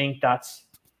 And I think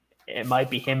it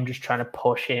might be him just trying to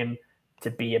push him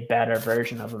to be a better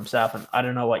version of himself. And I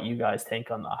don't know what you guys think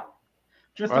on that.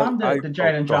 Just on the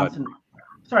Jalen Johnson.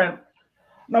 Sorry,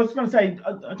 I was going to say,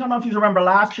 I don't know if you remember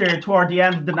last year toward the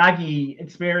end of the Nagy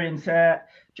experience,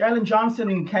 Jalen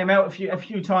Johnson came out a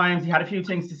few times. He had a few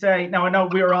things to say. Now, I know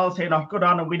we were all saying, oh, good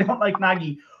on him, we don't like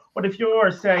Nagy. But if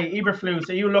you're, say, Eberflus,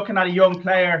 are you looking at a young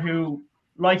player who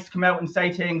likes to come out and say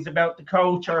things about the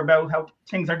coach or about how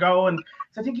things are going?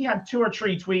 So I think he had 2 or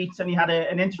 3 tweets, and he had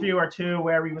an interview or two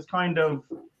where he was kind of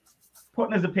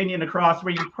putting his opinion across,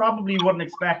 where you probably wouldn't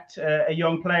expect a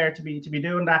young player to be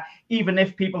doing that, even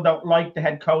if people don't like the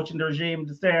head coach and the regime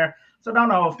that's there. So I don't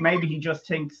know if maybe he just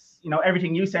thinks,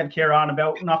 everything you said, Kieran,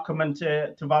 about not coming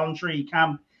to voluntary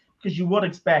camp, because you would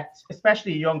expect,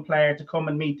 especially a young player, to come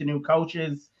and meet the new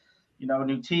coaches,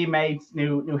 new teammates,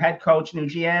 new head coach, new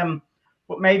GM.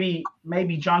 But maybe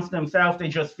Johnson himself, they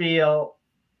just feel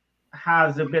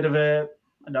has a bit of a,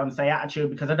 I don't say attitude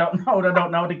because I don't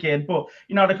know the kid, but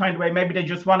the kind of way, maybe they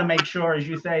just want to make sure, as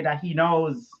you say, that he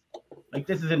knows, like,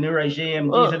 this is a new regime,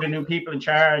 these are the new people in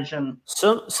charge. And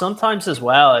sometimes as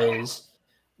well is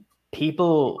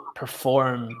people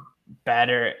perform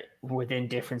better within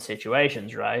different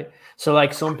situations, right? So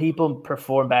like some people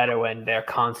perform better when they're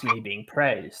constantly being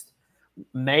praised.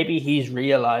 Maybe he's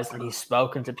realized and he's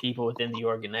spoken to people within the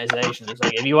organization. It's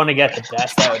like, if you want to get the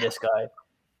best out of this guy,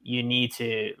 you need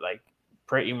to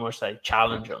pretty much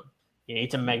challenge him. You need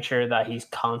to make sure that he's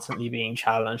constantly being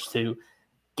challenged to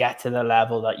get to the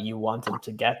level that you want him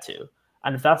to get to.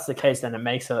 And if that's the case, then it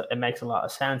makes a lot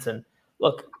of sense. And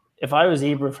look, if I was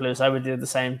Eberflus, I would do the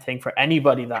same thing for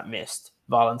anybody that missed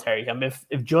voluntary camp.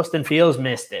 If Justin Fields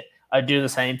missed it, I'd do the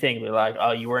same thing. Be like,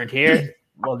 oh, you weren't here?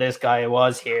 Well, this guy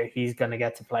was here. He's going to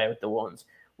get to play with the ones.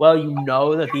 Well, you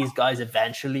know that these guys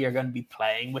eventually are going to be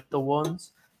playing with the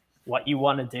ones. What you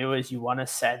want to do is you want to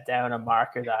set down a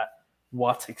marker that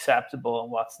what's acceptable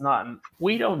and what's not. And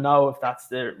we don't know if that's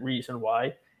the reason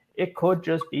why. It could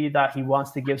just be that he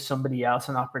wants to give somebody else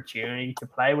an opportunity to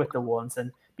play with the ones,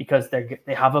 and because they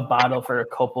have a battle for a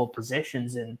couple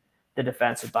positions in the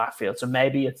defensive backfield. So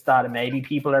maybe it's that, and maybe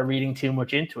people are reading too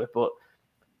much into it, but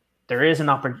there is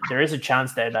a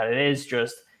chance there that it is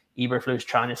just Eberflus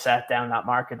trying to set down that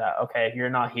marker that, okay, if you're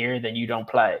not here, then you don't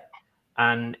play.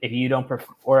 And if you don't,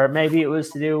 or maybe it was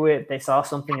to do with they saw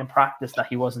something in practice that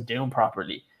he wasn't doing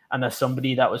properly, and that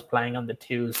somebody that was playing on the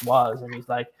twos was, and he's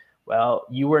like, well,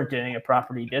 you weren't doing it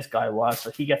properly, this guy was,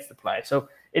 so he gets to play. So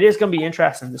it is going to be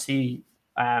interesting to see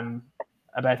about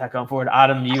that going forward.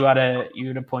 Adam, you had a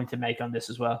point to make on this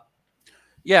as well.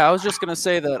 Yeah, I was just going to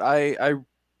say that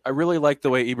I really like the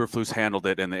way Eberflus handled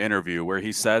it in the interview, where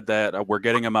he said that we're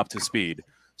getting him up to speed.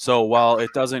 So while it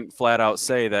doesn't flat out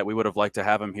say that we would have liked to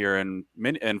have him here in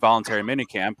voluntary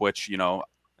minicamp, which,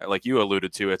 like you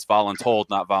alluded to, it's voluntold,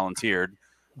 not volunteered.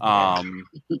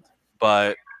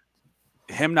 But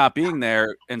him not being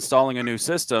there, installing a new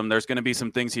system, there's going to be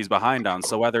some things he's behind on.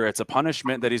 So whether it's a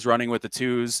punishment that he's running with the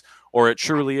twos or it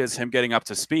truly is him getting up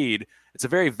to speed, it's a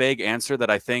very vague answer that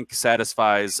I think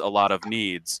satisfies a lot of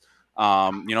needs.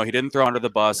 He didn't throw under the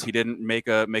bus. He didn't make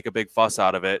a big fuss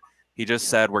out of it. He just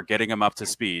said, we're getting him up to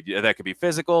speed. That could be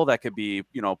physical. That could be,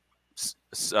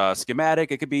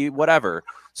 schematic. It could be whatever.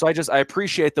 So I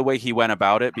appreciate the way he went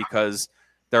about it, because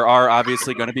there are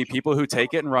obviously going to be people who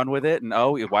take it and run with it. And,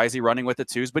 why is he running with the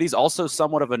twos? But he's also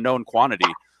somewhat of a known quantity.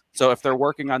 So if they're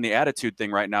working on the attitude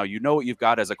thing right now, you know what you've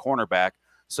got as a cornerback.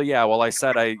 So, yeah, well, I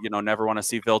said I never want to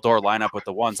see Vildor line up with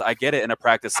the ones. I get it in a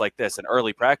practice like this, an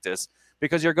early practice,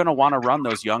 because you're going to want to run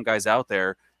those young guys out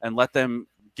there and let them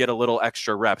get a little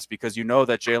extra reps, because you know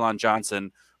that Jalen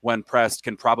Johnson, when pressed,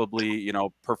 can probably,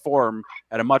 perform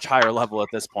at a much higher level at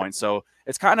this point. So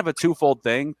it's kind of a twofold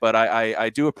thing, but I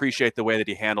do appreciate the way that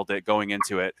he handled it going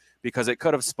into it, because it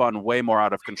could have spun way more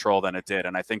out of control than it did.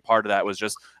 And I think part of that was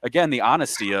just, again, the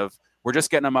honesty of, we're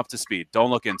just getting him up to speed. Don't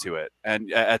look into it.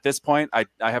 And at this point, I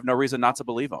have no reason not to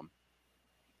believe him.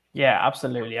 Yeah,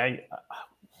 absolutely.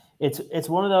 It's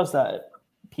one of those that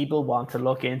people want to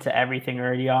look into everything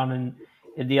early on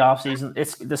in the off season.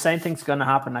 It's the same thing's going to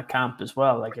happen at camp as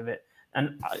well.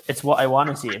 It's what I want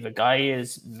to see. If a guy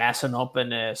is messing up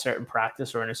in a certain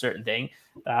practice or in a certain thing,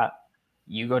 that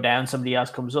you go down, somebody else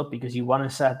comes up, because you want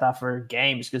to set that for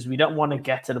games, because we don't want to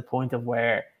get to the point of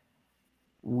where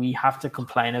we have to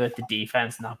complain about the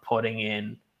defense not putting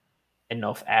in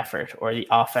enough effort or the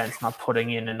offense not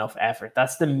putting in enough effort.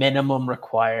 That's the minimum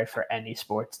required for any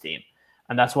sports team.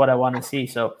 And that's what I want to see.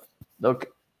 So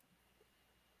look,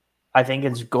 I think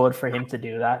it's good for him to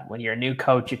do that. When you're a new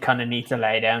coach, you kind of need to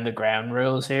lay down the ground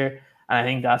rules here. And I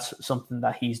think that's something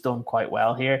that he's done quite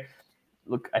well here.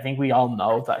 Look, I think we all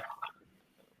know that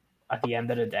at the end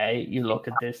of the day, you look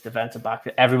at this defensive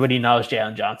back, everybody knows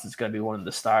Jalen Johnson's going to be one of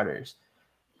the starters.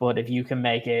 But if you can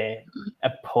make a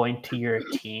point to your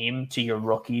team, to your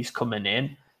rookies coming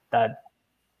in, that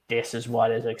this is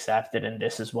what is accepted and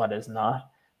this is what is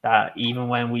not, that even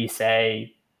when we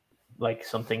say like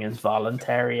something is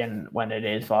voluntary, and when it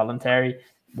is voluntary,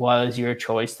 was your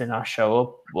choice to not show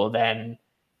up, well, then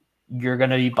you're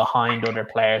going to be behind other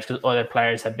players, because other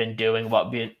players have been doing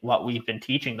what we've been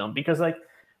teaching them. Because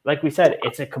like we said,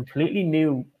 it's a completely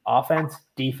new offense,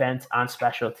 defense, and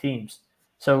special teams.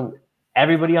 So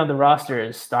everybody on the roster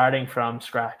is starting from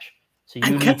scratch. So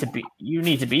you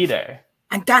need to be there.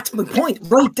 And that's my point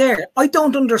right there. I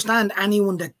don't understand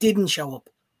anyone that didn't show up.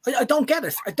 I don't get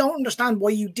it. I don't understand why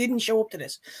you didn't show up to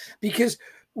this. Because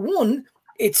one,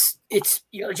 it's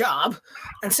your job.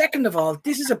 And second of all,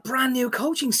 this is a brand new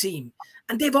coaching team.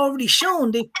 And they've already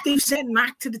shown they've sent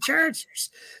Mac to the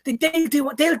Chargers.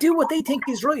 They'll do what they think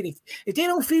is right. If they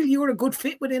don't feel you're a good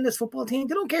fit within this football team,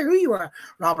 they don't care who you are.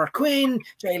 Robert Quinn,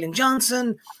 Jalen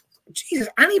Johnson, Jesus,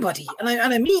 anybody, and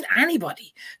I mean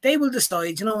anybody, they will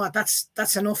decide, you know what,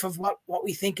 that's enough of what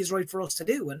we think is right for us to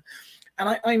do.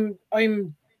 And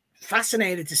I'm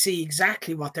fascinated to see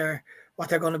exactly what they're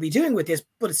going to be doing with this,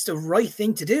 but it's the right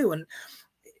thing to do. And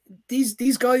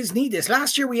these guys need this.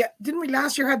 Last year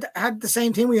had the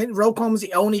same thing. Roquan was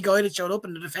the only guy that showed up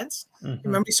in the defense. Mm-hmm.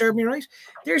 Remember, he served me right.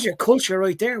 There's your culture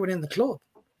right there within the club.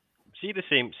 See the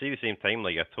same time.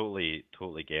 Like, I totally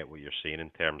get what you're saying in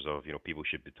terms of, people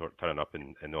should be turning up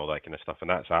and all that kind of stuff, and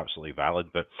that's absolutely valid.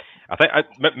 But I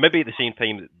think maybe at the same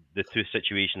time the two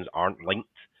situations aren't linked.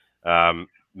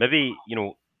 Maybe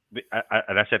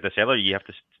and I said this earlier, we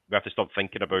have to stop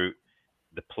thinking about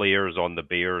the players on the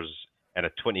Bears in a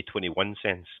 2021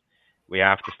 sense. We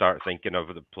have to start thinking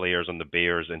of the players on the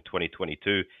Bears in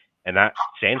 2022 in that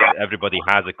sense that everybody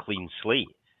has a clean slate.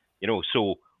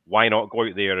 So why not go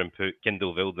out there and put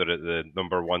Kendall Wilder at the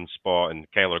number 1 spot and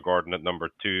Kyler Gordon at number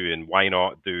 2, and why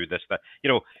not do this, that?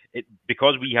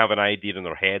 Because we have an idea in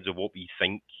our heads of what we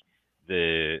think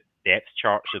the depth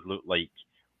chart should look like,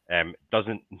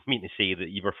 doesn't mean to say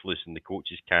that Eberflus and the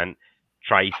coaches can't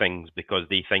try things because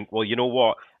they think, well, you know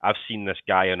what, I've seen this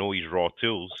guy, I know he's raw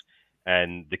tools,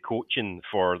 and the coaching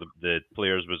for the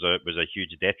players was a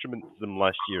huge detriment to them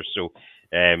last year. So,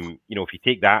 if you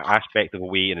take that aspect of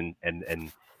away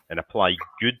and apply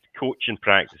good coaching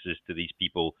practices to these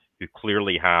people who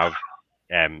clearly have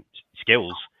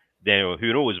skills, then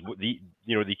who knows?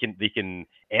 They can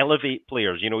elevate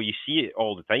players. You see it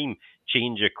all the time.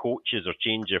 Change of coaches or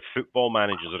change of football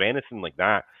managers or anything like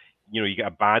that. You get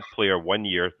a bad player one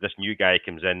year, this new guy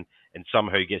comes in and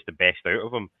somehow gets the best out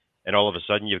of him, and all of a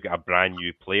sudden you've got a brand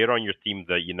new player on your team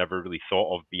that you never really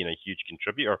thought of being a huge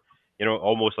contributor.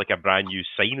 Almost like a brand new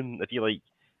signing, if you like.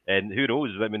 And who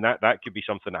knows? I mean, that could be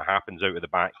something that happens out of the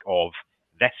back of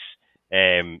this.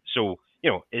 So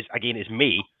is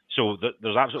May, so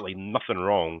there's absolutely nothing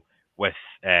wrong with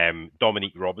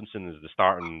Dominique Robinson as the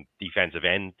starting defensive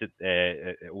end at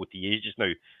OTAs just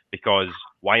now, because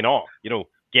why not?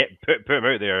 Put him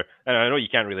out there. And I know you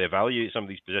can't really evaluate some of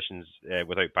these positions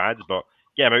without pads, but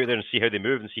get them out there and see how they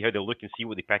move and see how they look and see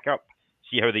what they pick up.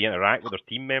 See how they interact with their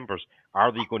team members.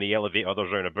 Are they going to elevate others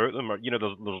around about them? Or,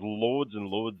 there's loads and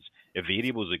loads of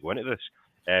variables that go into this.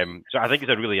 So I think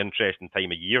it's a really interesting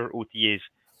time of year, OTAs,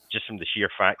 just from the sheer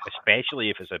fact, especially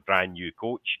if it's a brand new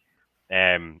coach,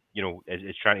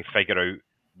 is trying to figure out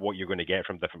what you're going to get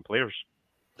from different players.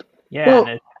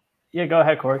 Yeah, yeah, go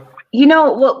ahead, Corey.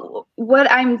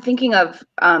 What I'm thinking of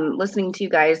listening to you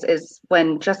guys is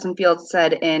when Justin Fields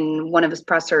said in one of his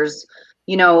pressers,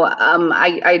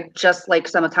 I just like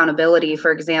some accountability,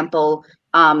 for example,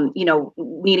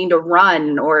 needing to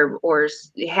run or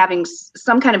having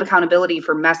some kind of accountability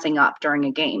for messing up during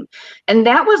a game. And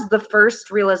that was the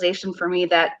first realization for me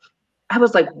that I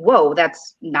was like, whoa,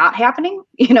 that's not happening.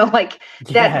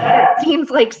 That seems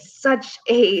like such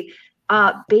a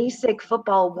basic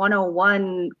football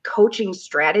 101 coaching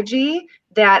strategy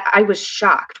that I was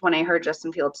shocked when I heard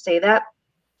Justin Fields say that.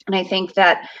 And I think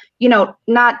that,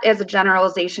 not as a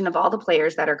generalization of all the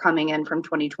players that are coming in from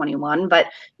 2021, but,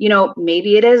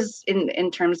 maybe it is in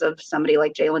terms of somebody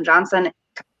like Jalen Johnson,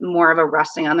 more of a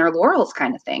resting on their laurels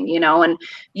kind of thing, and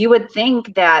you would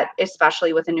think that,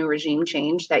 especially with a new regime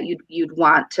change, that you'd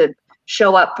want to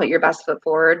show up, put your best foot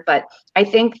forward. But I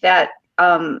think that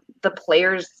the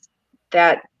players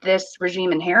that this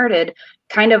regime inherited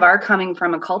kind of are coming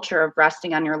from a culture of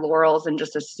resting on your laurels and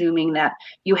just assuming that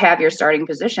you have your starting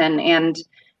position. And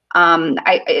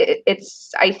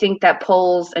I think that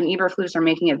polls and Eberflus are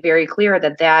making it very clear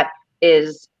that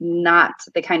is not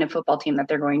the kind of football team that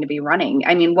they're going to be running.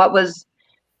 I mean, what was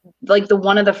like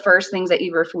one of the first things that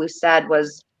Eberflus said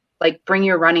was like, bring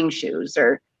your running shoes,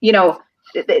 or,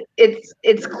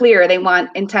 it's clear they want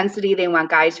intensity, they want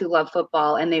guys who love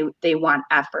football, and they want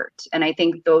effort. And I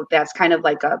think though that's kind of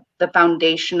like the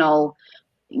foundational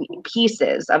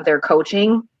pieces of their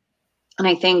coaching. And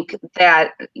I think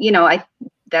that,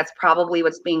 that's probably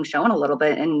what's being shown a little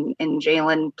bit in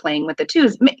Jalen playing with the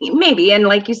twos, maybe. And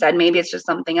like you said, maybe it's just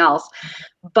something else.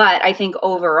 But I think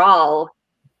overall,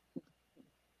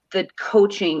 the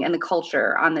coaching and the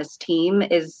culture on this team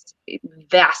is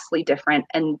vastly different.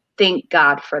 And thank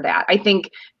God for that. I think,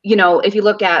 if you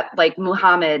look at like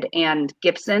Muhammad and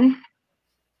Gibson,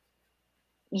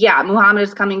 Muhammad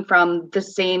is coming from the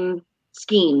same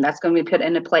scheme that's going to be put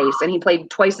into place, and he played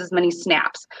twice as many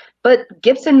snaps. But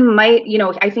Gibson might,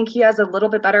 I think he has a little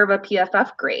bit better of a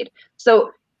PFF grade.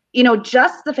 So,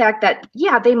 just the fact that,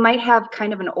 they might have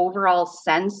kind of an overall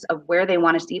sense of where they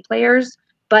want to see players,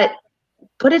 but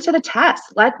put it to the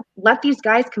test. Let these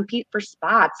guys compete for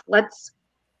spots. Let's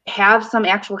have some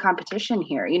actual competition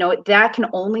here. That can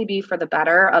only be for the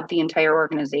better of the entire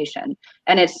organization.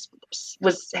 And has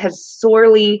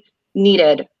sorely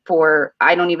needed for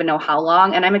I don't even know how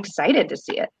long, and I'm excited to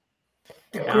see it.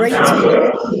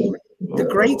 The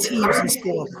great teams in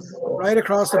sport right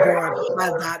across the board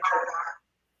had that.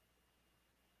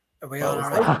 Are we all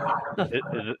right?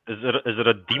 Is it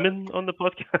a demon on the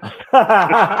podcast?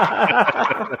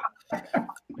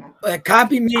 It can't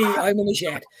be me. I'm in the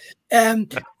shed.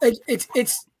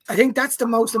 It's. I think that's the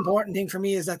most important thing for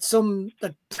me, is that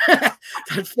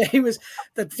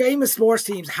that famous sports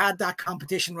teams had that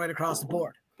competition right across the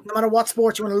board. No matter what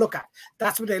sport you want to look at,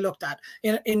 that's what they looked at.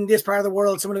 In this part of the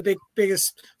world, some of the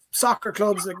biggest soccer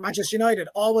clubs like Manchester United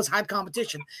always had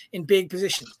competition in big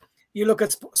positions. You look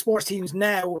at sports teams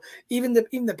now, even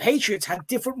the Patriots had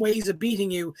different ways of beating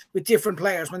you with different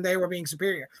players when they were being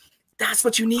superior. That's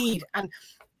what you need. And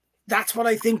that's what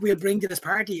I think we'll bring to this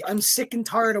party. I'm sick and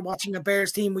tired of watching a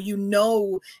Bears team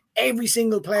where every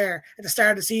single player at the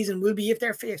start of the season will be, if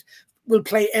they're fit, will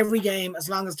play every game as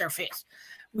long as they're fit.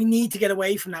 We need to get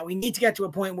away from that. We need to get to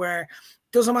a point where it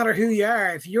doesn't matter who you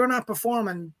are. If you're not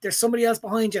performing, there's somebody else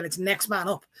behind you, and it's next man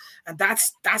up. And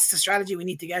that's the strategy we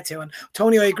need to get to. And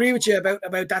Tony, I agree with you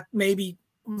about that. Maybe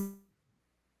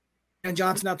and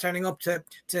Johnson not turning up to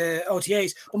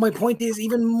OTAs. But my point is,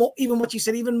 even what you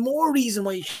said, even more reason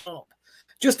why he should show up,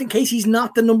 just in case he's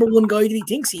not the number one guy that he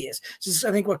thinks he is. Just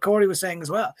I think what Corey was saying as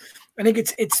well. I think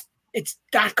it's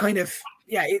that kind of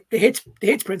the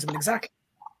hits principle exactly.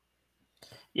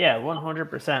 Yeah,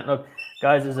 100%. Look,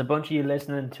 guys, there's a bunch of you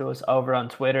listening to us over on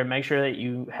Twitter. Make sure that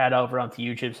you head over onto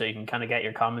YouTube so you can kind of get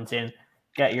your comments in,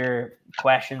 get your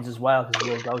questions as well, because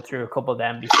we'll go through a couple of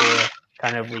them before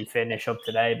kind of we finish up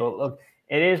today. But look,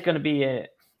 it is going to be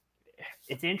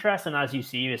it's interesting as you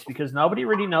see this, because nobody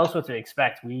really knows what to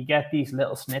expect. We get these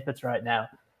little snippets right now.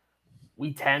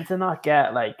 we tend to not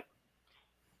get like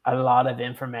a lot of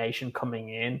information coming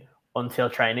in until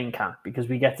training camp, because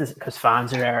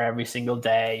fans are there every single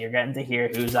day. You're getting to hear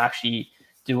who's actually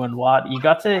doing what. You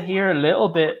got to hear a little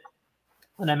bit,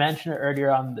 and I mentioned it earlier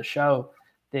on the show,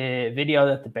 the video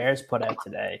that the Bears put out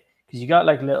today, because you got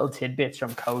like little tidbits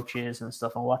from coaches and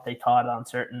stuff on what they thought on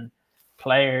certain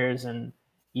players, and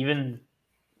even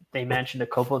they mentioned a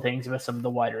couple of things about some of the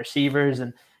wide receivers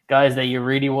and guys that you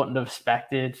really wouldn't have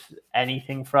expected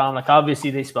anything from. Like, obviously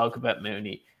they spoke about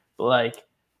Mooney, but like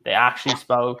they actually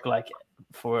spoke like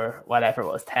for whatever it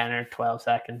was, 10 or 12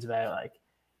 seconds about like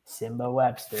Simba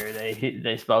Webster.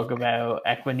 They spoke about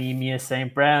Equinemius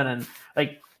St. Brown, and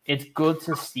like it's good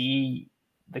to see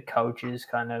the coaches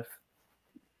kind of,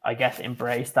 I guess,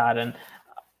 embrace that. And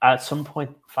at some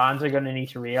point, fans are going to need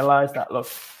to realize that, look,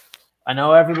 I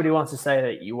know everybody wants to say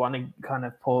that you want to kind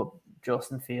of put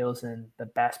Justin Fields in the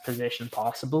best position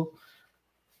possible,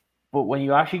 but when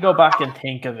you actually go back and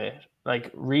think of it,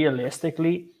 like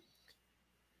realistically,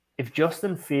 if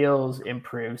Justin Fields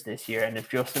improves this year, and if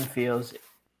Justin Fields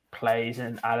plays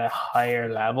at a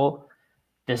higher level,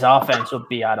 this offense will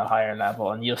be at a higher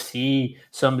level, and you'll see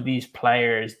some of these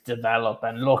players develop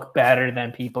and look better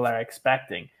than people are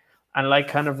expecting. And like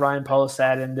kind of Ryan Poles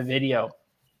said in the video,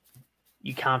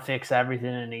 you can't fix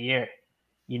everything in a year.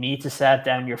 You need to set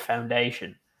down your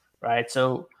foundation, right?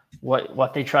 So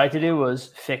what they tried to do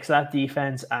was fix that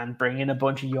defense and bring in a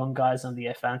bunch of young guys on the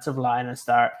offensive line and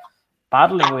start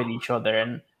battling with each other.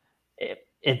 And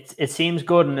it seems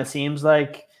good, and it seems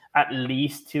like at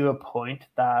least to a point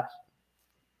that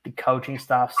the coaching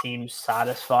staff seems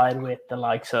satisfied with the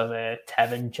likes of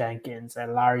Tevin Jenkins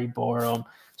and Larry Borum,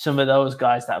 some of those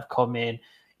guys that have come in.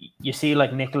 You see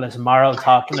like Nicholas Morrow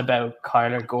talking about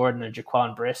Kyler Gordon and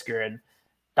Jaquan Brisker, and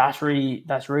that's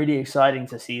really exciting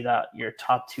to see that your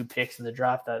top 2 picks in the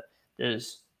draft, that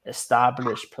there's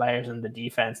established players in the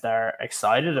defense that are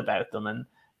excited about them, and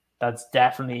that's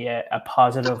definitely a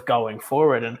positive going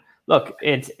forward. And look,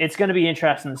 it's going to be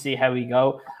interesting to see how we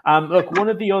go. Look, one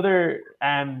of the other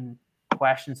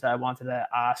questions that I wanted to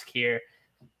ask here,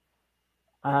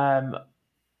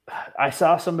 I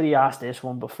saw somebody ask this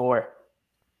one before.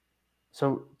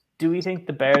 So do we think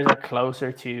the Bears are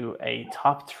closer to a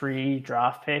top 3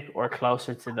 draft pick or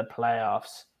closer to the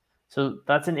playoffs? So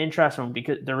that's an interesting one,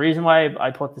 because the reason why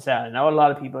I put this out, I know a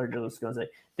lot of people are just going to say,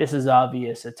 this is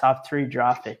obvious, a top 3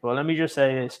 draft pick. Well, let me just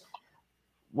say this.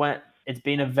 It's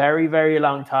been a very, very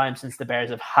long time since the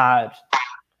Bears have had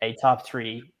a top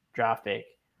 3 draft pick.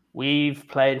 We've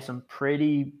played some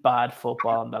pretty bad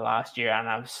football in the last year, and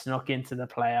I've snuck into the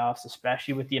playoffs,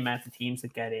 especially with the amount of teams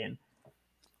that get in.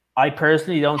 I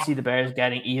personally don't see the Bears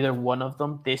getting either one of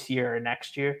them this year or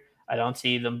next year. I don't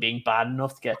see them being bad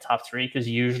enough to get top 3, because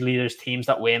usually there's teams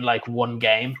that win like one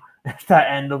game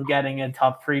that end up getting a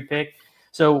top 3 pick.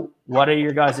 So what are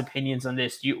your guys' opinions on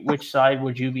this? Which side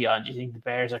would you be on? Do you think the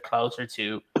Bears are closer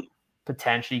to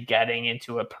potentially getting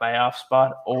into a playoff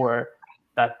spot, or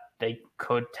that they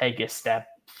could take a step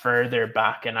further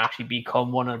back and actually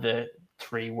become one of the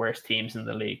 3 worst teams in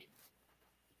the league?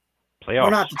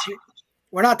 Playoffs.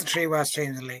 We're not the 3 worst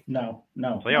teams in the league. No.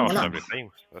 Playoffs every time.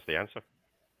 That's the answer.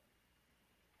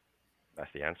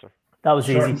 That was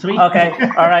easy. Okay.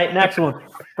 All right. Next one.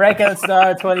 Breakout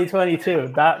Star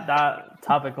 2022. That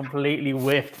topic completely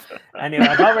whiffed. Anyway,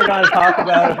 I thought we were going to talk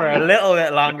about it for a little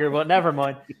bit longer, but never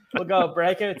mind. We'll go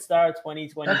Breakout Star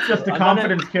 2022. That's just the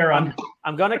confidence, Kieran.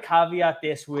 I'm going to caveat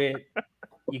this with,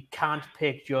 you can't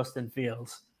pick Justin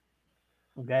Fields.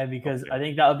 Okay, because I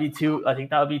think that would be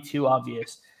too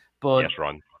obvious. But yes,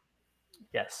 Ron.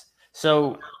 Yes.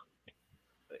 So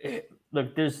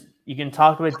look, you can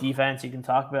talk about defense, you can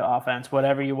talk about offense,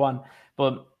 whatever you want.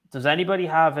 But does anybody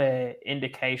have an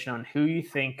indication on who you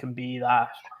think can be that?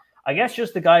 I guess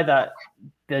just the guy that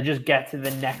they'll just get to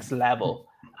the next level,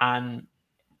 and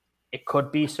it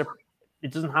could be.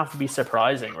 It doesn't have to be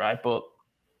surprising, right? But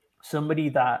somebody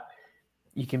that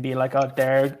you can be like, oh,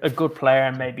 they're a good player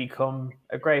and may become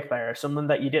a great player, someone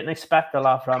that you didn't expect a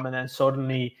lot from, and then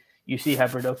suddenly you see how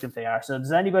productive they are. So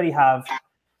does anybody have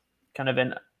kind of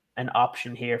an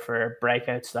option here for a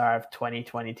breakout star of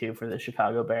 2022 for the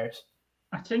Chicago Bears?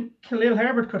 I think Khalil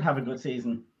Herbert could have a good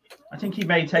season. I think he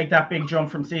may take that big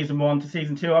jump from season 1 to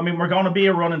season 2. I mean, we're going to be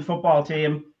a running football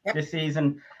team this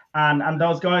season, and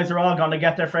those guys are all going to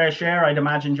get their fair share, I'd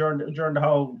imagine, during the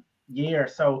whole year.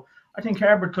 So I think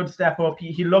Herbert could step up.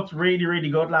 He looked really, really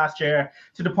good last year,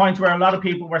 to the point where a lot of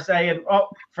people were saying, oh,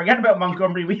 forget about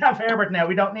Montgomery. We have Herbert now.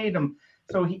 We don't need him.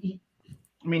 So he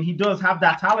does have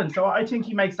that talent. So I think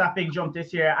he makes that big jump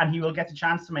this year, and he will get the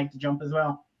chance to make the jump as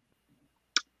well.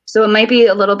 So it might be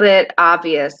a little bit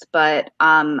obvious, but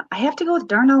I have to go with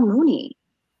Darnell Mooney.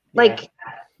 Like,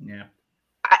 yeah.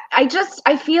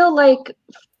 I feel like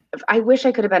I wish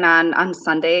I could have been on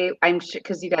Sunday.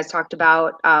 Because you guys talked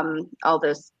about all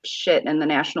this shit in the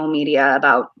national media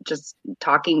about just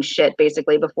talking shit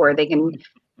basically before they can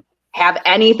have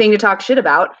anything to talk shit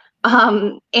about.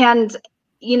 And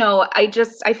you know,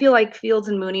 I feel like Fields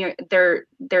and Mooney they're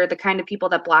the kind of people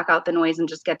that block out the noise and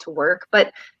just get to work.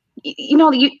 But you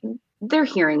know, they're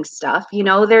hearing stuff. You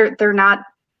know, they're not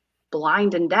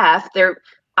blind and deaf. They're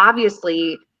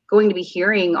obviously going to be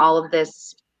hearing all of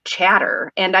this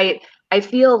chatter, and I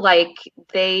feel like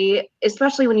they,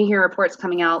 especially when you hear reports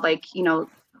coming out, like, you know,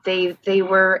 they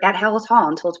were at Hallis Hall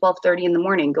until 12:30 in the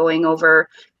morning going over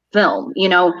film. You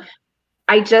know,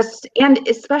 and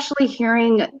especially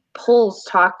hearing polls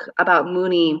talk about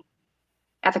Mooney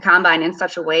at the combine in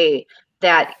such a way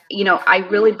that, you know, I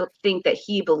really think that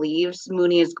he believes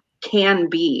Mooney can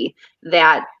be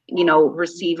that, you know,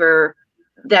 receiver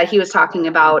that he was talking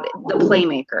about, the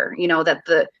playmaker, you know, that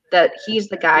he's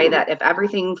the guy that if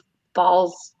everything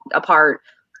falls apart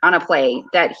on a play,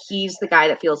 that he's the guy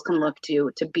that Fields can look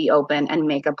to be open and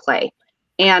make a play.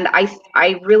 And I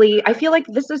feel like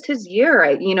this is his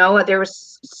year. You know, there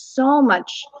was so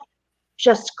much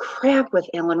just crap with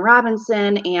Allen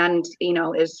Robinson, and, you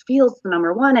know, is Fields the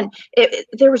number one? And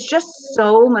there was just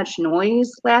so much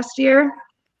noise last year.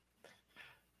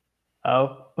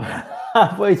 Oh,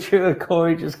 halfway through it,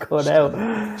 Corey just cut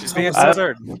out. She's being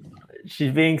censored.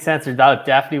 She's being censored. That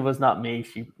definitely was not me.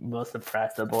 She must have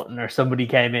pressed a button or somebody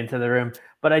came into the room.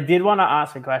 But I did want to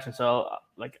ask a question. So,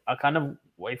 like, I'll kind of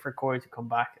wait for Corey to come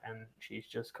back, and she's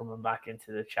just coming back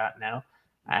into the chat now.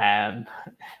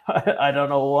 I don't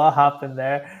know what happened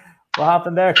there. What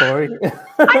happened there, Corey?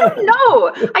 I don't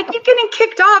know. I keep getting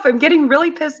kicked off. I'm getting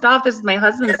really pissed off. This is my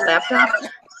husband's laptop.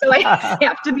 So I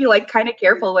have to be like kind of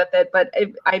careful with it. But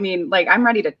I mean, like, I'm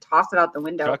ready to toss it out the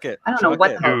window. I don't know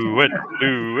what the hell.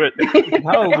 Do it.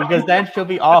 No, because then she'll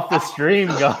be off the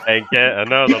stream. And get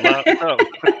another laptop.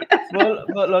 Well,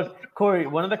 look, Corey,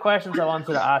 one of the questions I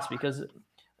wanted to ask, because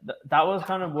that was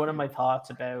kind of one of my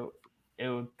thoughts about it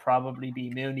would probably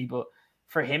be Mooney, but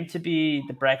for him to be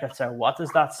the breakout star, what does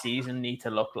that season need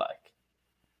to look like?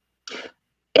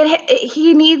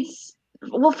 He needs,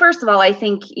 well, first of all, I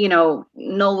think, you know,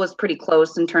 Null was pretty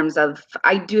close in terms of,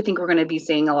 I do think we're going to be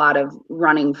seeing a lot of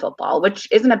running football, which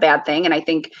isn't a bad thing. And I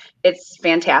think it's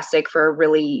fantastic for a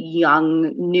really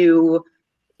young, new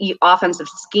offensive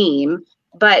scheme.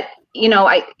 But, you know,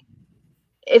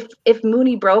 if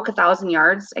Mooney broke 1,000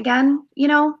 yards again, you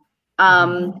know,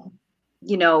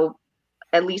 you know,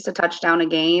 at least a touchdown a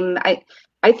game.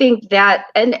 I think that,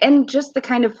 and just the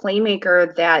kind of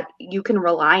playmaker that you can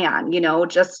rely on, you know,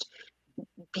 just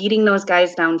beating those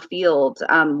guys downfield,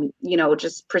 you know,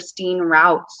 just pristine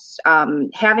routes,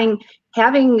 building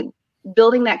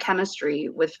that chemistry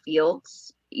with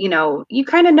Fields, you know, you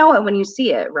kind of know it when you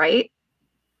see it, right?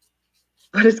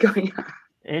 What is going on?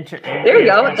 There you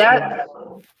go.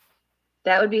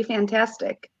 That would be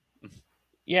fantastic.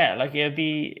 Yeah, like it'd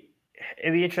be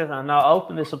interesting. And I'll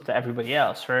open this up to everybody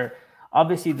else. For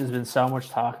obviously, there's been so much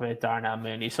talk about Darnell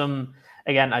Mooney.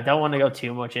 Again, I don't want to go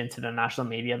too much into the national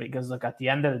media because, look, at the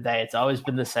end of the day, it's always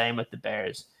been the same with the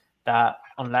Bears. That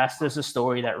unless there's a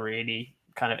story that really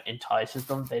kind of entices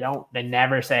them, they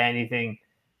never say anything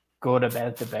good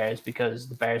about the Bears because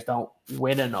the Bears don't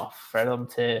win enough for them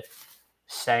to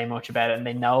say much about it. And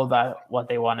they know that what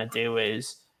they want to do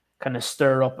is kind of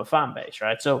stir up a fan base,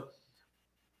 right? So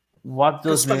what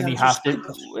does Mooney have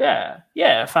to?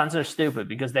 Yeah, fans are stupid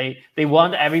because they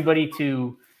want everybody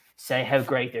to say how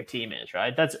great their team is,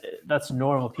 right? That's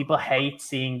normal. People hate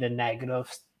seeing the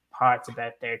negative parts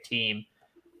about their team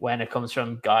when it comes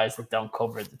from guys that don't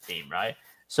cover the team, right?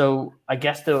 So I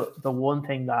guess the one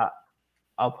thing that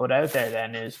I'll put out there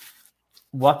then is,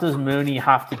 what does Mooney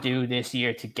have to do this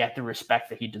year to get the respect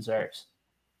that he deserves?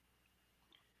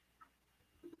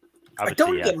 I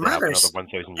don't think it matters. Another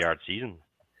 1,000-yard season.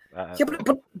 Yeah,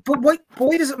 but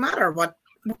why does it matter?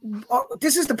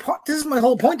 This is my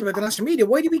whole point about the national media.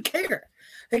 Why do we care?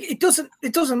 Like, it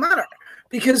doesn't matter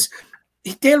because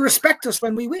they'll respect us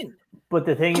when we win. But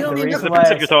the thing, the reason why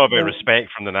you're talking about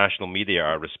respect from the national media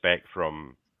or respect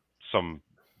from some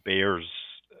Bears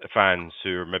fans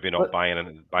who are maybe not buying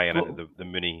into the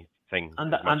Mooney thing.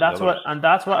 And that's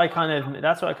what I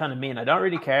kind of mean. I don't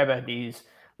really care about these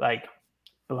like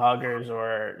bloggers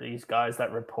or these guys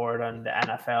that report on the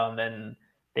NFL and then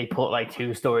they put like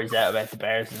 2 stories out about the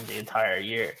Bears in the entire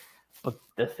year. But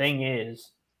the thing is,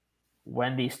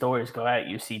 when these stories go out,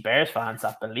 you see Bears fans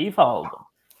that believe all of them.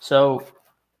 So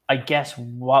I guess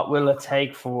what will it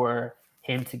take for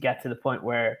him to get to the point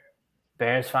where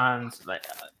Bears fans, like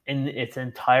in its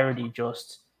entirety,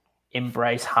 just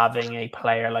embrace having a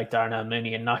player like Darnell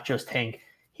Mooney and not just think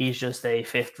he's just a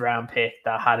 5th-round pick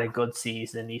that had a good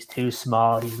season. He's too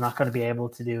small. He's not going to be able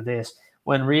to do this.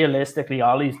 When realistically,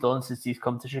 all he's done since he's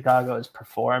come to Chicago is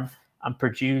perform and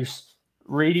produce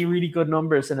really, really good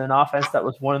numbers in an offense that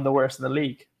was one of the worst in the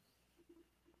league.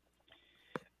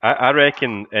 I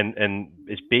reckon, and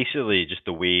it's basically just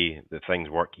the way that things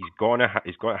work. He's got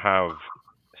to have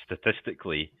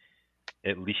statistically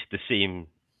at least the same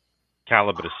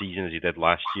caliber of season as he did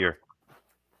last year.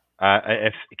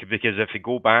 Because if you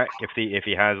go back, if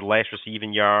he has less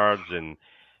receiving yards and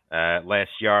less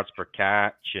yards per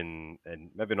catch and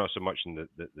maybe not so much in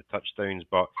the touchdowns,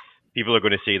 but people are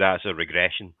going to say that's a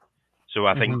regression. So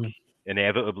I think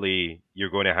inevitably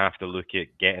you're going to have to look at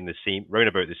getting the same, round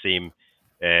about the same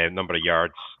number of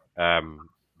yards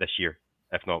this year,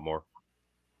 if not more.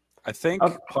 I think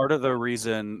part of the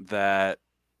reason that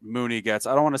Mooney gets,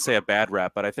 I don't want to say a bad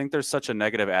rap, but I think there's such a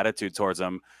negative attitude towards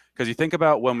him. Because you think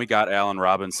about when we got Allen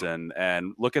Robinson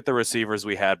and look at the receivers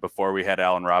we had before we had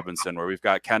Allen Robinson, where we've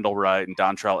got Kendall Wright and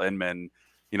Dontrell Inman,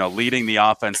 leading the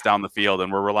offense down the field,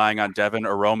 and we're relying on Devin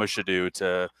Aromashadu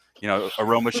to,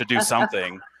 Aromashadu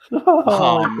something.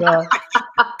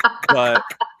 But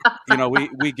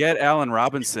we get Allen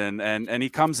Robinson and he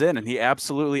comes in and he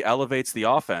absolutely elevates the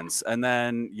offense. And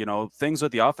then, things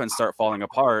with the offense start falling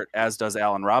apart, as does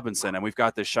Allen Robinson. And we've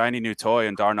got this shiny new toy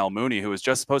in Darnell Mooney, who was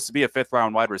just supposed to be a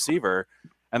 5th-round wide receiver.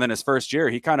 And then his first year,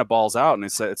 he kind of balls out and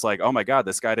it's like, oh my God,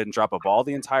 this guy didn't drop a ball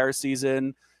the entire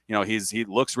season. He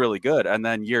looks really good. And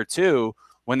then year 2,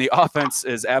 when the offense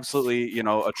is absolutely,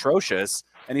 atrocious,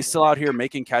 and he's still out here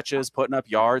making catches, putting up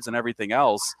yards and everything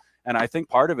else. And I think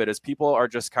part of it is people are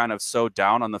just kind of so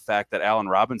down on the fact that Allen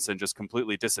Robinson just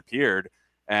completely disappeared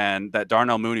and that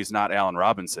Darnell Mooney's not Allen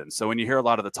Robinson. So when you hear a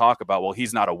lot of the talk about, well,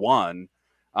 he's not a 1,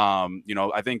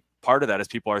 I think part of that is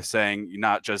people are saying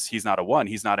not just he's not a 1,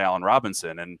 he's not Allen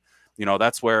Robinson. And,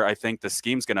 that's where I think the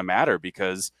scheme's going to matter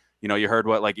because, you heard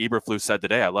what like Eberflus said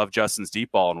today. I love Justin's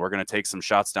deep ball and we're going to take some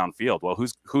shots downfield. Well,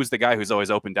 who's the guy who's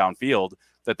always open downfield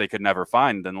that they could never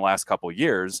find in the last couple of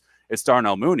years? It's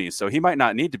Darnell Mooney. So he might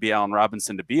not need to be Allen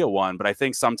Robinson to be a 1, but I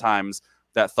think sometimes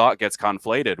that thought gets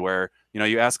conflated where,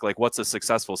 you ask like, what's a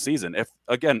successful season? If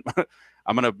again,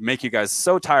 I'm going to make you guys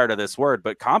so tired of this word,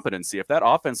 but competency, if that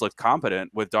offense looked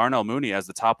competent with Darnell Mooney as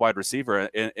the top wide receiver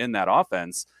in that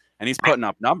offense, and he's putting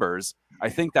up numbers, I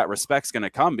think that respect's going to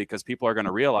come because people are going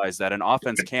to realize that an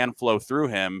offense can flow through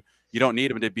him. You don't need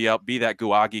him to be that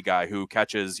Guagi guy who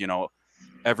catches,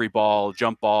 every ball,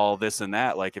 jump ball, this and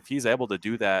that. Like if he's able to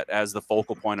do that as the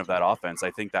focal point of that offense, I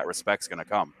think that respect's going to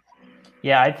come.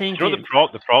 Yeah, I think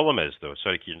the problem is though.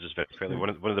 Sorry, Kieran, just very quickly. One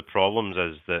of the problems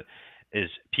is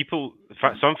people.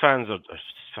 Some fans are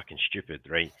fucking stupid,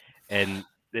 right? And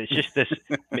it's just this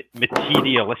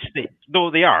materialistic. No,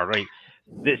 they are right.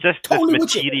 It's just this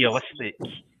materialistic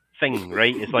thing,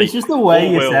 right? It's like it's just the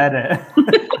way you said it.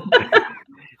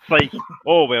 It's like,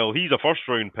 oh well, he's a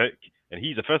 1st-round pick. And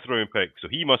he's a 5th-round pick, so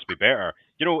he must be better.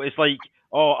 It's like,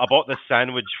 oh, I bought this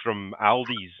sandwich from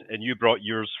Aldi's, and you brought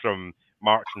yours from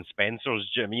Marks and Spencer's.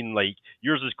 Do you know what I mean? Like,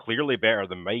 yours is clearly better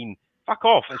than mine. Fuck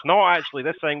off. It's not actually.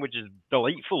 This sandwich is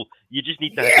delightful. You just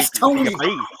need to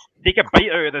take a bite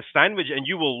out of this sandwich, and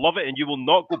you will love it, and you will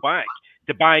not go back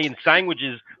to buying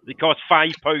sandwiches that cost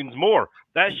 £5 more.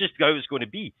 That's just how it's going to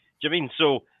be. Do you know what I mean?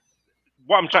 So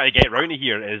what I'm trying to get around to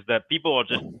here is that people are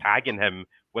just tagging him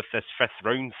with this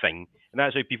 5th-round thing. And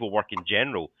that's how people work in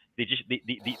general. They just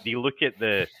they look at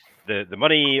the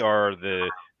money or the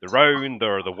round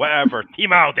or the whatever, Team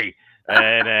Aldi,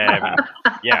 and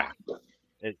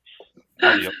it's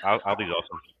Aldi's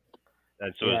awesome,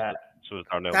 and so is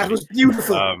Darnell. That was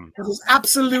beautiful. That was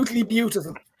absolutely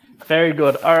beautiful. Very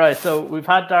good. All right, so we've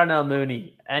had Darnell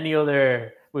Mooney. Any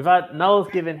other? We've had Noel's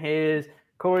given his,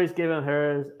 Corey's given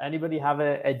hers. Anybody have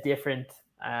a different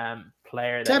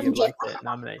player that you'd like to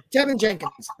nominate? Kevin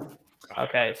Jenkins.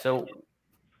 Okay, so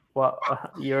what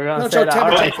you're going to say that?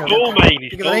 Right,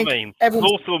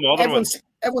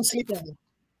 everyone's sleeping on him.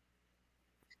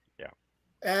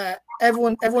 Yeah.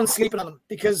 Everyone's sleeping on him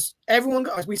because everyone,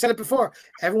 as we said it before,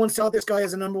 everyone saw this guy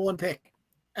as a #1 pick,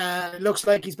 and it looks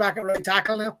like he's back at right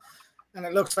tackle now, and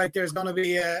it looks like there's going to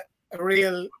be a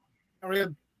real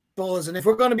buzz. And if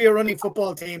we're going to be a running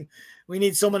football team, we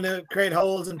need someone to create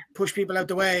holes and push people out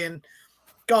the way. And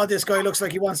God, this guy looks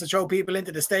like he wants to throw people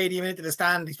into the stadium, into the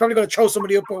stand. He's probably going to throw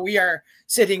somebody up where we are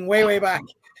sitting way back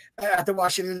at the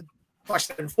Washington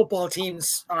football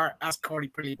teams, or as Corey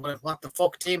pretty what the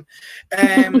fuck team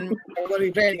what are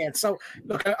we playing against. So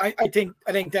look, I think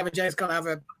Devin James is going to have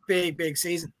a big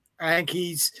season. I think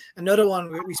he's another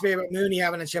one. We speak about Mooney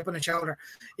having a chip on the shoulder.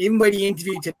 Even by the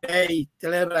interview today, the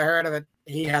little bit I heard of it,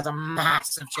 he has a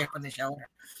massive chip on the shoulder.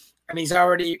 And he's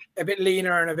already a bit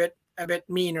leaner and a bit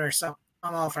meaner, so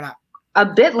I'm all for that. A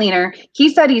bit leaner.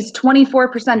 He said he's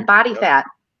 24% body fat.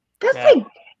 That's like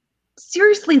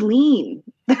seriously lean.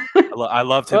 I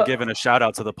loved him giving a shout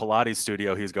out to the Pilates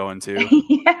studio he's going to.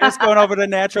 Just going over to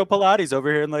Natural Pilates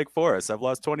over here in Lake Forest. I've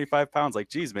lost 25 pounds. Like,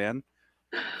 geez, man.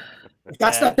 If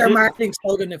that's not their marketing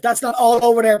slogan, if that's not all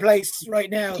over their place right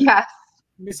now,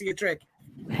 missing a trick.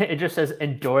 It just says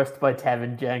endorsed by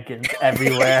Tevin Jenkins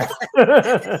everywhere.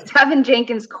 Tevin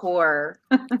Jenkins core.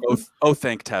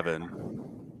 Thank Tevin.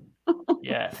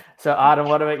 Yeah. So Adam,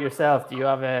 what about yourself? Do you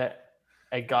have a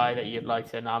guy that you'd like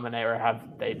to nominate, or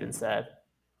have they been said?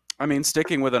 I mean,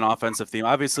 sticking with an offensive theme,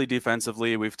 obviously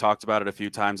defensively, we've talked about it a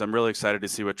few times. I'm really excited to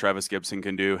see what Travis Gibson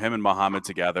can do. Him and Muhammad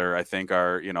together, I think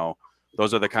are,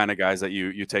 those are the kind of guys that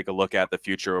you take a look at the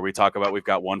future, where we talk about we've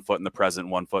got 1 foot in the present,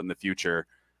 1 foot in the future.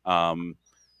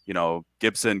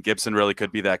 Gibson really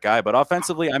could be that guy. But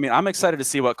offensively, I mean, I'm excited to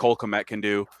see what Cole Kmet can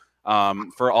do.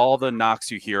 For all the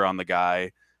knocks you hear on the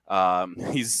guy,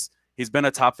 he's been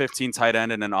a top 15 tight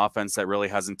end in an offense that really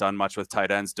hasn't done much with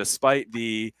tight ends, despite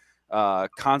the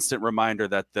constant reminder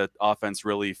that the offense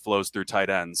really flows through tight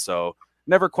ends. So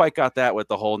never quite got that with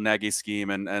the whole Nagy scheme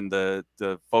and the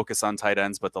focus on tight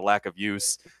ends, but the lack of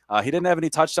use. He didn't have any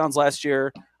touchdowns last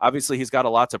year. Obviously, he's got a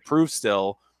lot to prove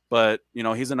still, but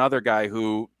he's another guy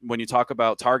who, when you talk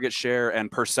about target share and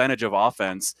percentage of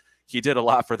offense, he did a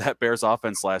lot for that Bears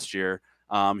offense last year.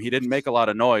 He didn't make a lot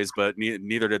of noise, but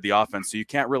neither did the offense. So you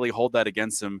can't really hold that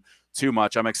against him too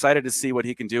much. I'm excited to see what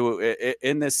he can do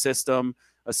in this system,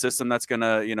 a system that's going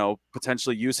to,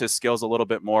 potentially use his skills a little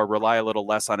bit more, rely a little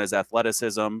less on his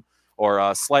athleticism or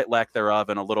a slight lack thereof,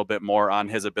 and a little bit more on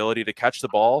his ability to catch the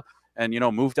ball and,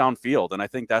 move downfield. And I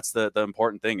think that's the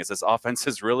important thing, is this offense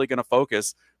is really going to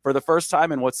focus for the first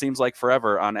time in what seems like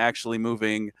forever on actually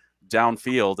moving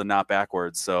downfield and not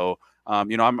backwards. So,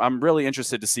 I'm really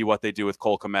interested to see what they do with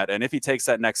Cole Kmet. And if he takes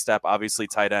that next step, obviously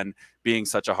tight end being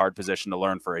such a hard position to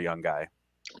learn for a young guy.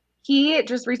 He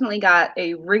just recently got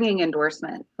a ringing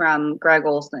endorsement from Greg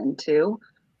Olsen too.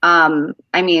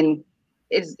 I mean,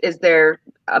 is there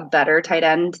a better tight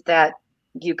end that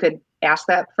you could ask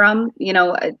that from? He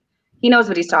knows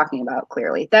what he's talking about.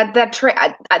 Clearly,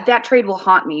 that trade will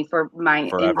haunt me for my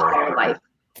entire life.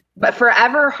 But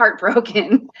forever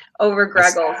heartbroken over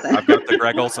Greg Olsen. I've got the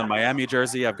Greg Olsen Miami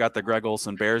jersey. I've got the Greg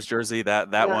Olsen Bears jersey.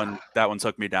 That one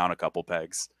took me down a couple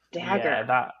pegs. Dagger.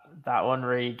 Yeah, that one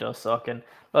really does suck. And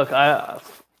look,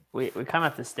 we kind of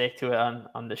have to stick to it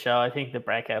on the show. I think the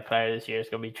breakout player this year is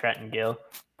going to be Trenton Gill,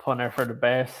 punter for the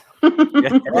Bears.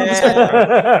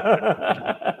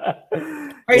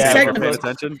 Pay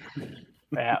attention.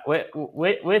 Yeah,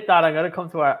 with that, I'm going to come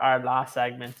to our last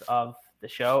segment of the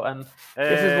show, and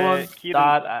this is one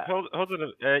Kieran, hold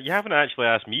on. You haven't actually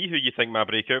asked me who you think my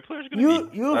breakout player is going to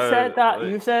be. You've said that.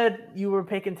 You said you were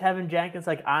picking Tevin Jenkins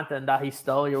like Ant, and that he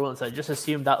stole your one, so I just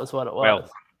assumed that was what it was. Well,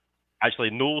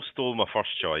 actually, Noel stole my first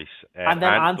choice, and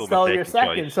then Ant stole your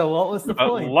second. Choice. So what was the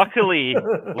point? Luckily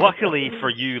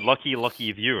for you,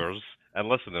 lucky viewers and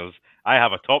listeners, I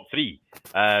have a top three.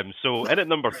 So in at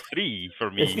number 3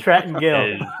 for me, it's Trenton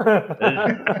Gill.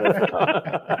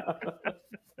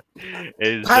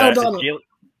 is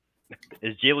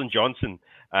Jalen Johnson,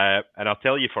 and I'll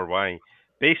tell you for why.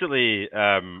 Basically,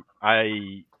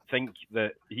 I think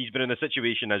that he's been in a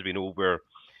situation, as we know, where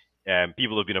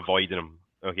people have been avoiding him.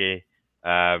 Okay,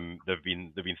 they've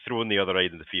been throwing the other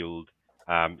side of the field,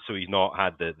 so he's not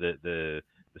had the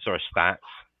sort of stats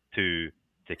to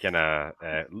kind of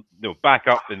back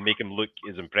up and make him look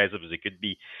as impressive as he could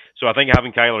be. So I think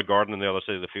having Kyler Gordon on the other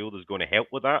side of the field is going to help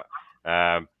with that.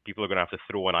 People are going to have to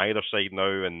throw on either side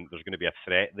now, and there's going to be a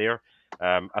threat there.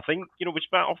 I think, which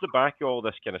off the back of all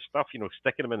this kind of stuff,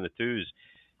 sticking him in the twos,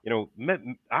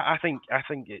 I think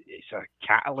it's a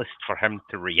catalyst for him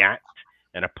to react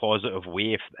in a positive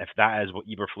way if that is what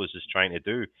Eberflus is trying to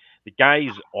do. The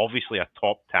guy's obviously a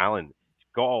top talent. He's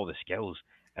got all the skills.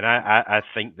 And I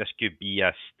think this could be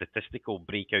a statistical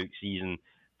breakout season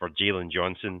for Jalen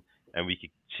Johnson, and we could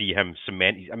see him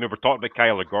cement. I mean, we're talking about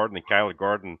Kyler Gordon, and Kyler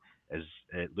Gordon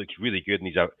looks really good, and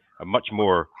he's a much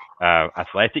more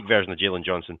athletic version of Jalen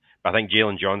Johnson. But I think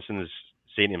Jalen Johnson is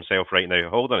saying to himself right now,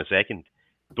 hold on a second,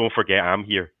 don't forget I'm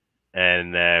here.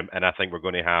 And I think we're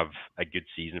going to have a good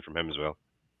season from him as well.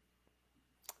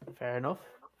 Fair enough.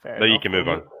 Now you can move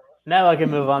on. Now I can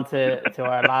move on to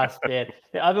our last bit.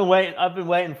 I've been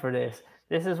waiting for this.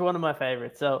 This is one of my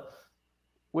favorites. So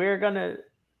we're gonna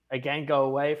again go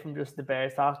away from just the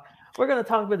Bears talk. We're gonna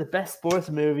talk about the best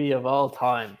sports movie of all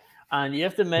time. and you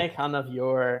have to make kind of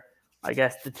your, I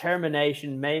guess,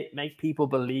 determination, make people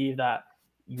believe that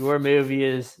your movie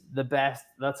is the best.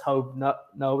 Let's hope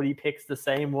nobody picks the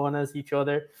same one as each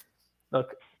other.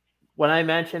 Look, when I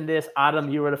mentioned this, Adam,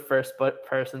 you were the first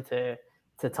person to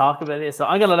talk about it, so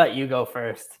I'm gonna let you go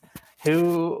first.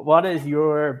 What is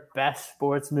your best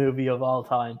sports movie of all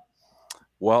time?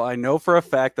 Well, I know for a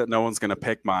fact that no one's gonna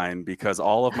pick mine because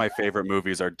all of my favorite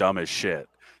movies are dumb as shit.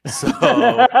 So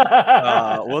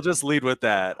we'll just lead with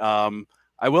that.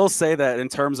 I will say that in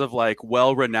terms of like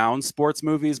well-renowned sports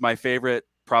movies, my favorite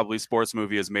probably sports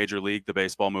movie is Major League, the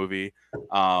baseball movie.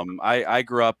 I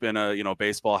grew up in a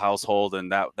baseball household,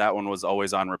 and that one was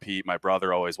always on repeat. My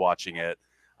brother always watching it.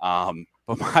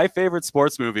 But my favorite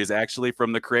sports movie is actually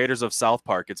from the creators of South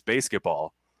Park. It's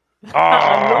Basketball. Oh,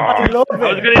 I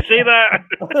was going to say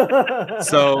that.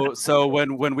 So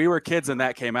when we were kids and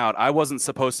that came out, I wasn't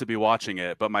supposed to be watching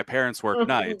it, but my parents worked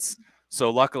nights.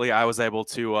 So luckily I was able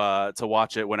to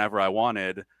watch it whenever I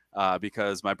wanted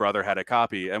because my brother had a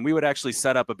copy. And we would actually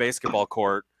set up a basketball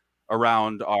court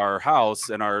around our house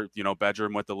in our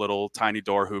bedroom with the little tiny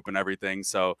door hoop and everything.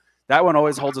 So that one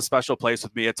always holds a special place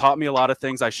with me. It taught me a lot of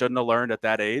things I shouldn't have learned at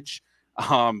that age.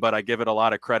 But I give it a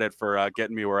lot of credit for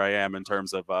getting me where I am in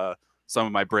terms of some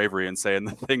of my bravery and saying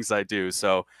the things I do.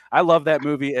 So I love that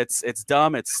movie. It's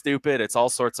dumb, it's stupid, it's all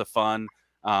sorts of fun,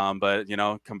 but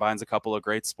combines a couple of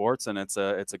great sports, and it's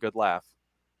a good laugh.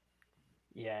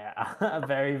 Yeah,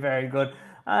 very, very good.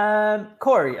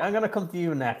 Corey, I'm gonna come to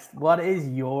you next. What is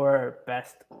your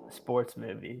best sports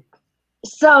movie?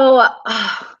 So,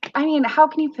 I mean, how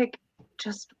can you pick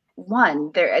just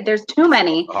one? There's too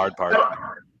many. Hard part.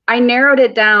 I narrowed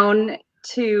it down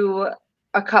to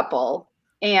a couple,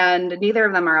 and neither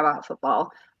of them are about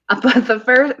football. But the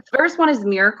first one is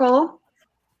Miracle.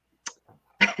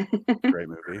 Great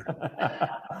movie.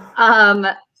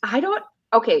 I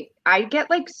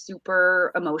get like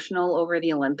super emotional over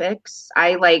the Olympics.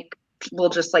 I will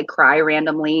just cry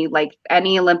randomly, like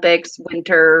any Olympics,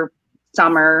 winter,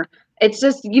 summer. It's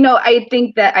just, I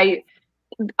think that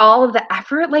all of the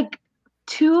effort,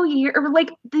 2 years,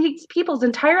 these people's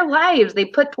entire lives, they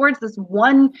put towards this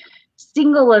one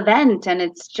single event, and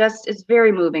it's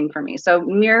very moving for me. So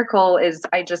Miracle is,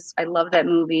 I love that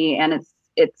movie, and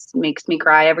it makes me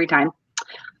cry every time.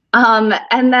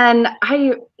 And then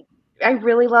I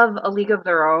really love A League of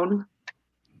Their Own.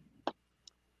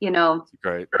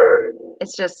 Great.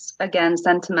 It's just, again,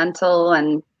 sentimental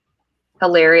and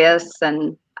hilarious,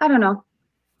 and I don't know.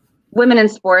 Women in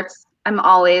sports, I'm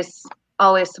always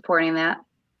supporting that.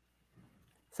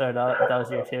 So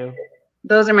those are your two?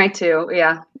 Those are my two,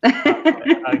 yeah.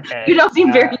 Okay. You don't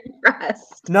seem very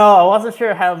impressed. No, I wasn't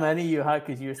sure how many you had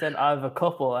because you said I have a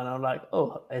couple, and I'm like,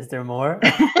 oh, is there more?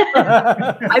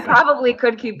 I probably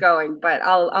could keep going, but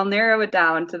I'll narrow it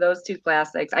down to those two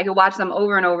classics. I could watch them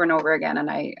over and over and over again, and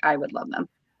I would love them.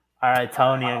 All right,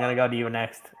 Tony, I'm gonna go to you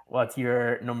next. What's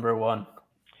your number one?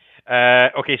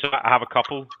 Okay, so I have a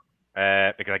couple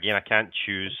because again I can't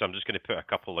choose, so I'm just going to put a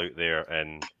couple out there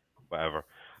and whatever.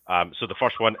 So the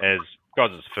first one is,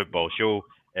 because it's a football show,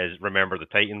 is Remember the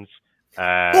Titans.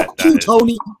 Fuck you,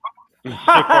 Tony.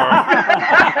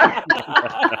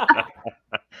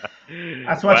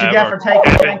 That's what you get for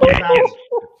taking Jenkins out.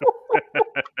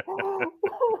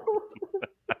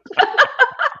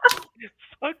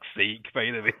 Fuck's sake, by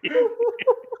the way.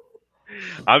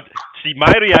 See,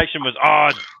 my reaction was,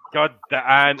 oh, God,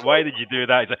 and why did you do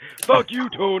that? He's like, fuck you,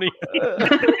 Tony.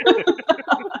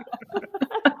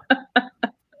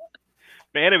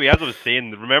 But anyway, as I was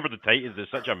saying, Remember the Titans is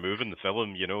such a move in the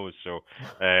film, so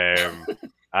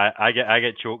I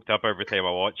get choked up every time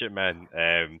I watch it, man.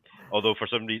 Although for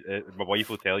some reason, my wife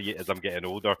will tell you as I'm getting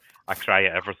older, I cry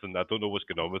at everything. I don't know what's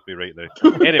going on with me right now.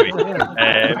 Anyway,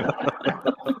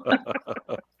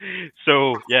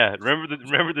 so yeah,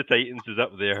 Remember the Titans is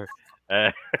up there.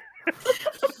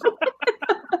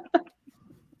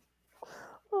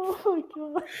 Oh my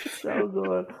God, so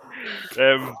good.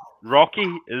 Rocky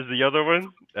is the other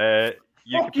one. Fuck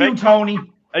you, Tony.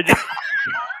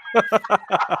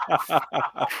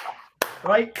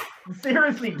 Right?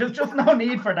 Seriously, there's just no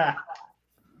need for that.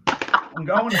 I'm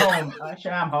going home. Actually,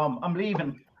 I'm home. I'm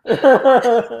leaving.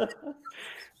 I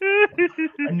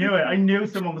knew it. I knew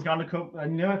someone was going to cook. I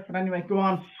knew it. But anyway, go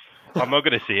on. I'm not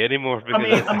going to say anymore. I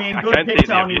mean, good pick,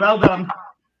 Tony. Well done.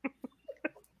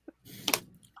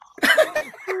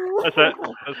 That's it.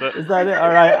 Is that it? All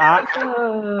right,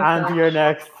 and you're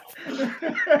next.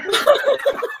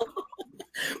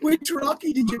 Which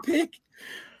Rocky did you pick?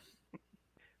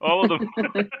 All of them.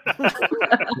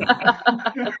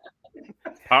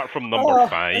 Apart from number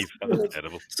 5. That was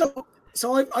terrible.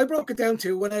 So I broke it down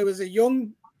to when I was a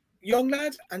young young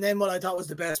lad, and then what I thought was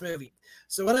the best movie.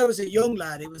 So when I was a young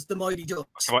lad, it was The Mighty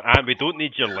Ducks. Come on, Ant, we don't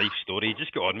need your life story.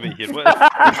 Just go on with here.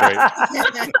 That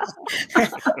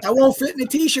won't fit in a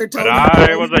t-shirt, Tony. But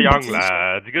I was a young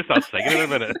lad. You can start singing in a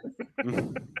minute.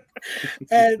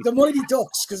 The Mighty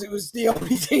Ducks, because it was the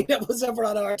only thing that was ever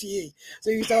on RTE. So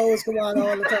it used to always come on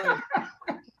all the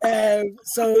time.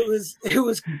 So it was.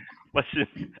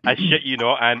 Listen, I shit you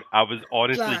not, and I was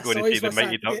honestly going to say The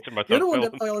Mighty Ducks in my third film. One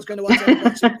that I was going to watch.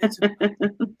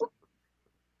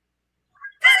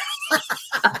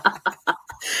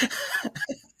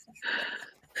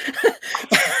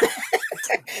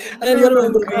 And then the other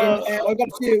one would have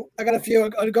been, I got a few.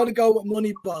 I'm going to go with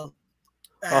Moneyball.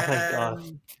 Thank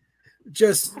God.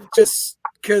 Just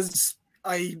because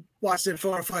I watched it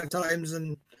 4 or 5 times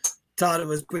and thought it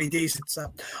was pretty decent.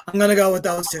 So I'm going to go with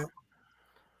those two.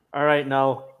 All right,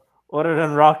 now, other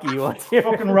than Rocky, what's your...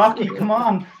 Fucking Rocky, come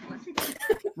on.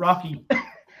 Rocky.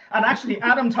 And actually,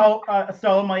 Adam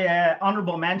stole my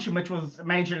honorable mention, which was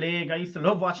Major League. I used to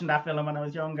love watching that film when I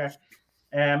was younger.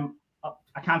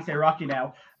 I can't say Rocky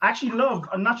now. I actually love,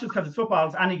 and not just because it's football,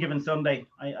 it's Any Given Sunday.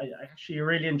 I actually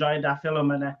really enjoyed that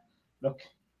film. And look,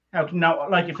 how can now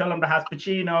like a film that has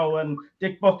Pacino and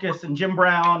Dick Butkus and Jim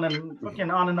Brown and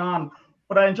fucking on and on.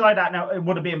 But I enjoyed that. Now, it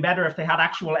would have been better if they had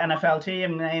actual NFL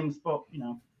team names, but you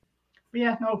know. But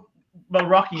yeah, no. Well,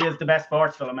 Rocky is the best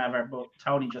sports film ever, but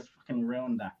Tony just fucking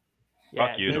ruined that. Yeah,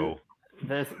 fuck you, though.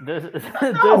 No,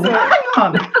 hang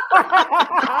on.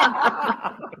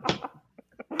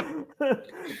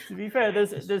 To be fair,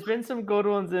 there's been some good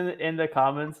ones in the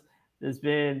comments. There's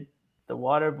been The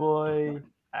Waterboy,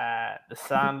 The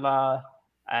Sandlot,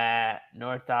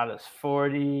 North Dallas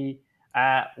 40.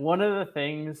 One of the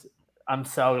things, I'm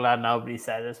so glad nobody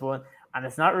said this one, and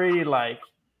it's not really like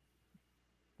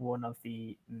one of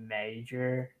the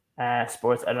major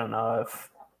sports. I don't know if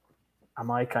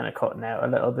am I kind of cutting out a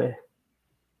little bit.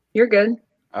 You're good.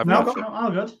 No,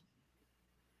 all good.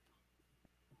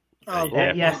 Oh,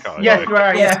 yeah, yes, you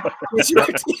are. Yeah,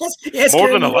 yes, more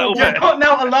than a little bit. Cutting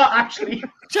out a lot, actually.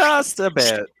 Just a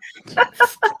bit.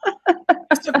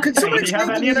 Can someone Do you have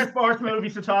any other sports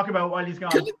movies to talk about while he's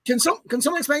gone? Can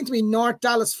someone explain to me North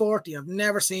Dallas 40? I've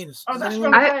never seen it. Oh, that's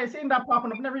what I've seen that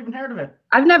popping. I've never even heard of it.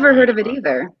 I've never heard of it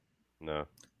either. No.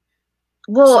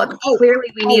 Well,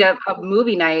 clearly we need a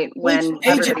movie night when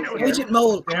Agent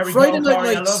Mole. There we Friday go, Night Tori,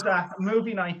 I Lights. love that.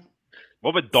 Movie night.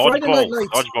 What about Friday Night Dodgeball?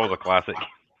 Lights. Dodgeball's a classic.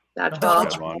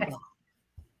 Dodgeball.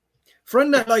 Friday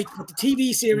Night Lights, the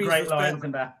TV series. Great lines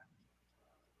in that.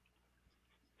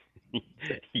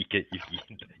 You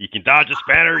can dodge a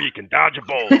spanner, you can dodge a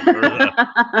ball.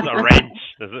 There's a wrench.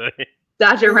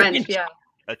 Dodge a wrench, yeah.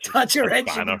 Dodge a wrench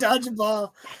and dodge a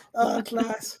ball. Oh,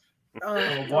 class.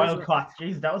 Oh, Wild Clock.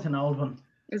 Jeez, that was an old one.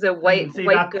 Is it White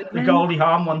Goodman? The Goldie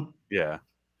Hawn one. Yeah.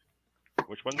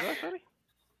 Which one is that, Sonny?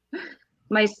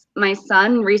 My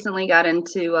son recently got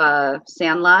into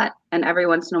Sandlot, and every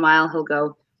once in a while he'll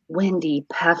go, Wendy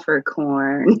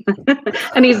Peppercorn.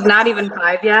 And he's not even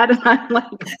 5 yet. And I'm like,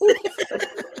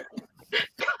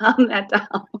 calm that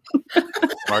down.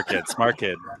 Smart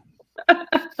kid.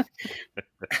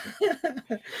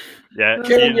 Yeah,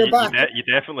 Kieran, you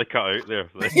definitely cut out there.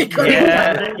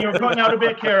 Yeah, you were cutting out a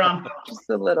bit, Kieran. Just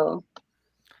a little.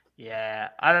 Yeah,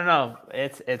 I don't know.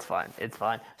 It's fine. It's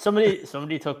fine.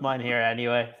 Somebody took mine here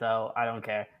anyway, so I don't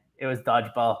care. It was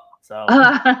Dodgeball. So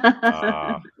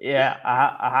yeah,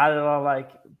 I had it all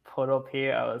like put up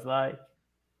here. I was like,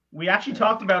 we actually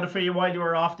talked about it for you while you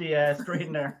were off the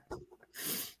screen there.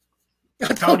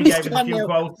 Tony gave us a few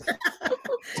quotes.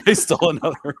 They stole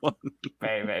another one.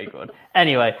 Very, very good.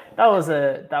 Anyway, that was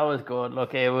good.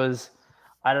 Look, it was.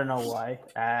 I don't know why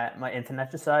my internet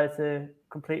decided to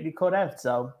completely cut out.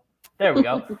 So there we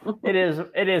go. It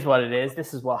is what it is.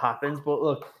 This is what happens. But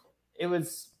look, it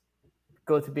was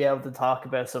good to be able to talk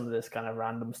about some of this kind of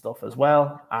random stuff as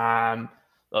well.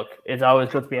 Look, it's always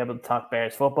good to be able to talk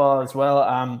Bears football as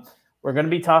well. We're going to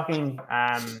be talking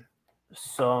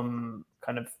some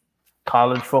kind of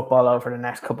college football over the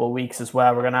next couple of weeks as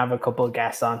well. We're going to have a couple of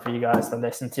guests on for you guys to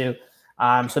listen to.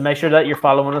 So make sure that you're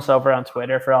following us over on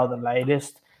Twitter for all the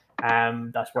latest.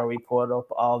 That's where we put up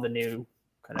all the new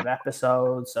kind of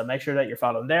episodes. So make sure that you're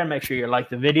following there. Make sure you like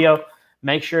the video.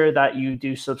 Make sure that you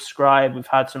do subscribe. We've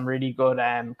had some really good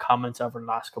comments over the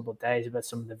last couple of days about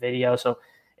some of the videos. So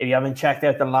if you haven't checked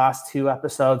out the last 2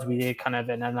 episodes, we did kind of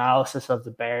an analysis of the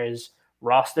Bears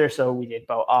roster. So we did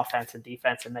both offense and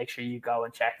defense, and make sure you go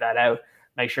and check that out.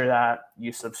 Make sure that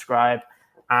you subscribe.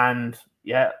 And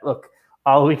yeah, look,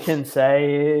 all we can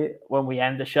say when we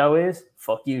end the show is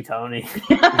fuck you, Tony.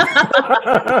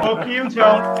 Fuck you,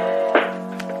 Tony.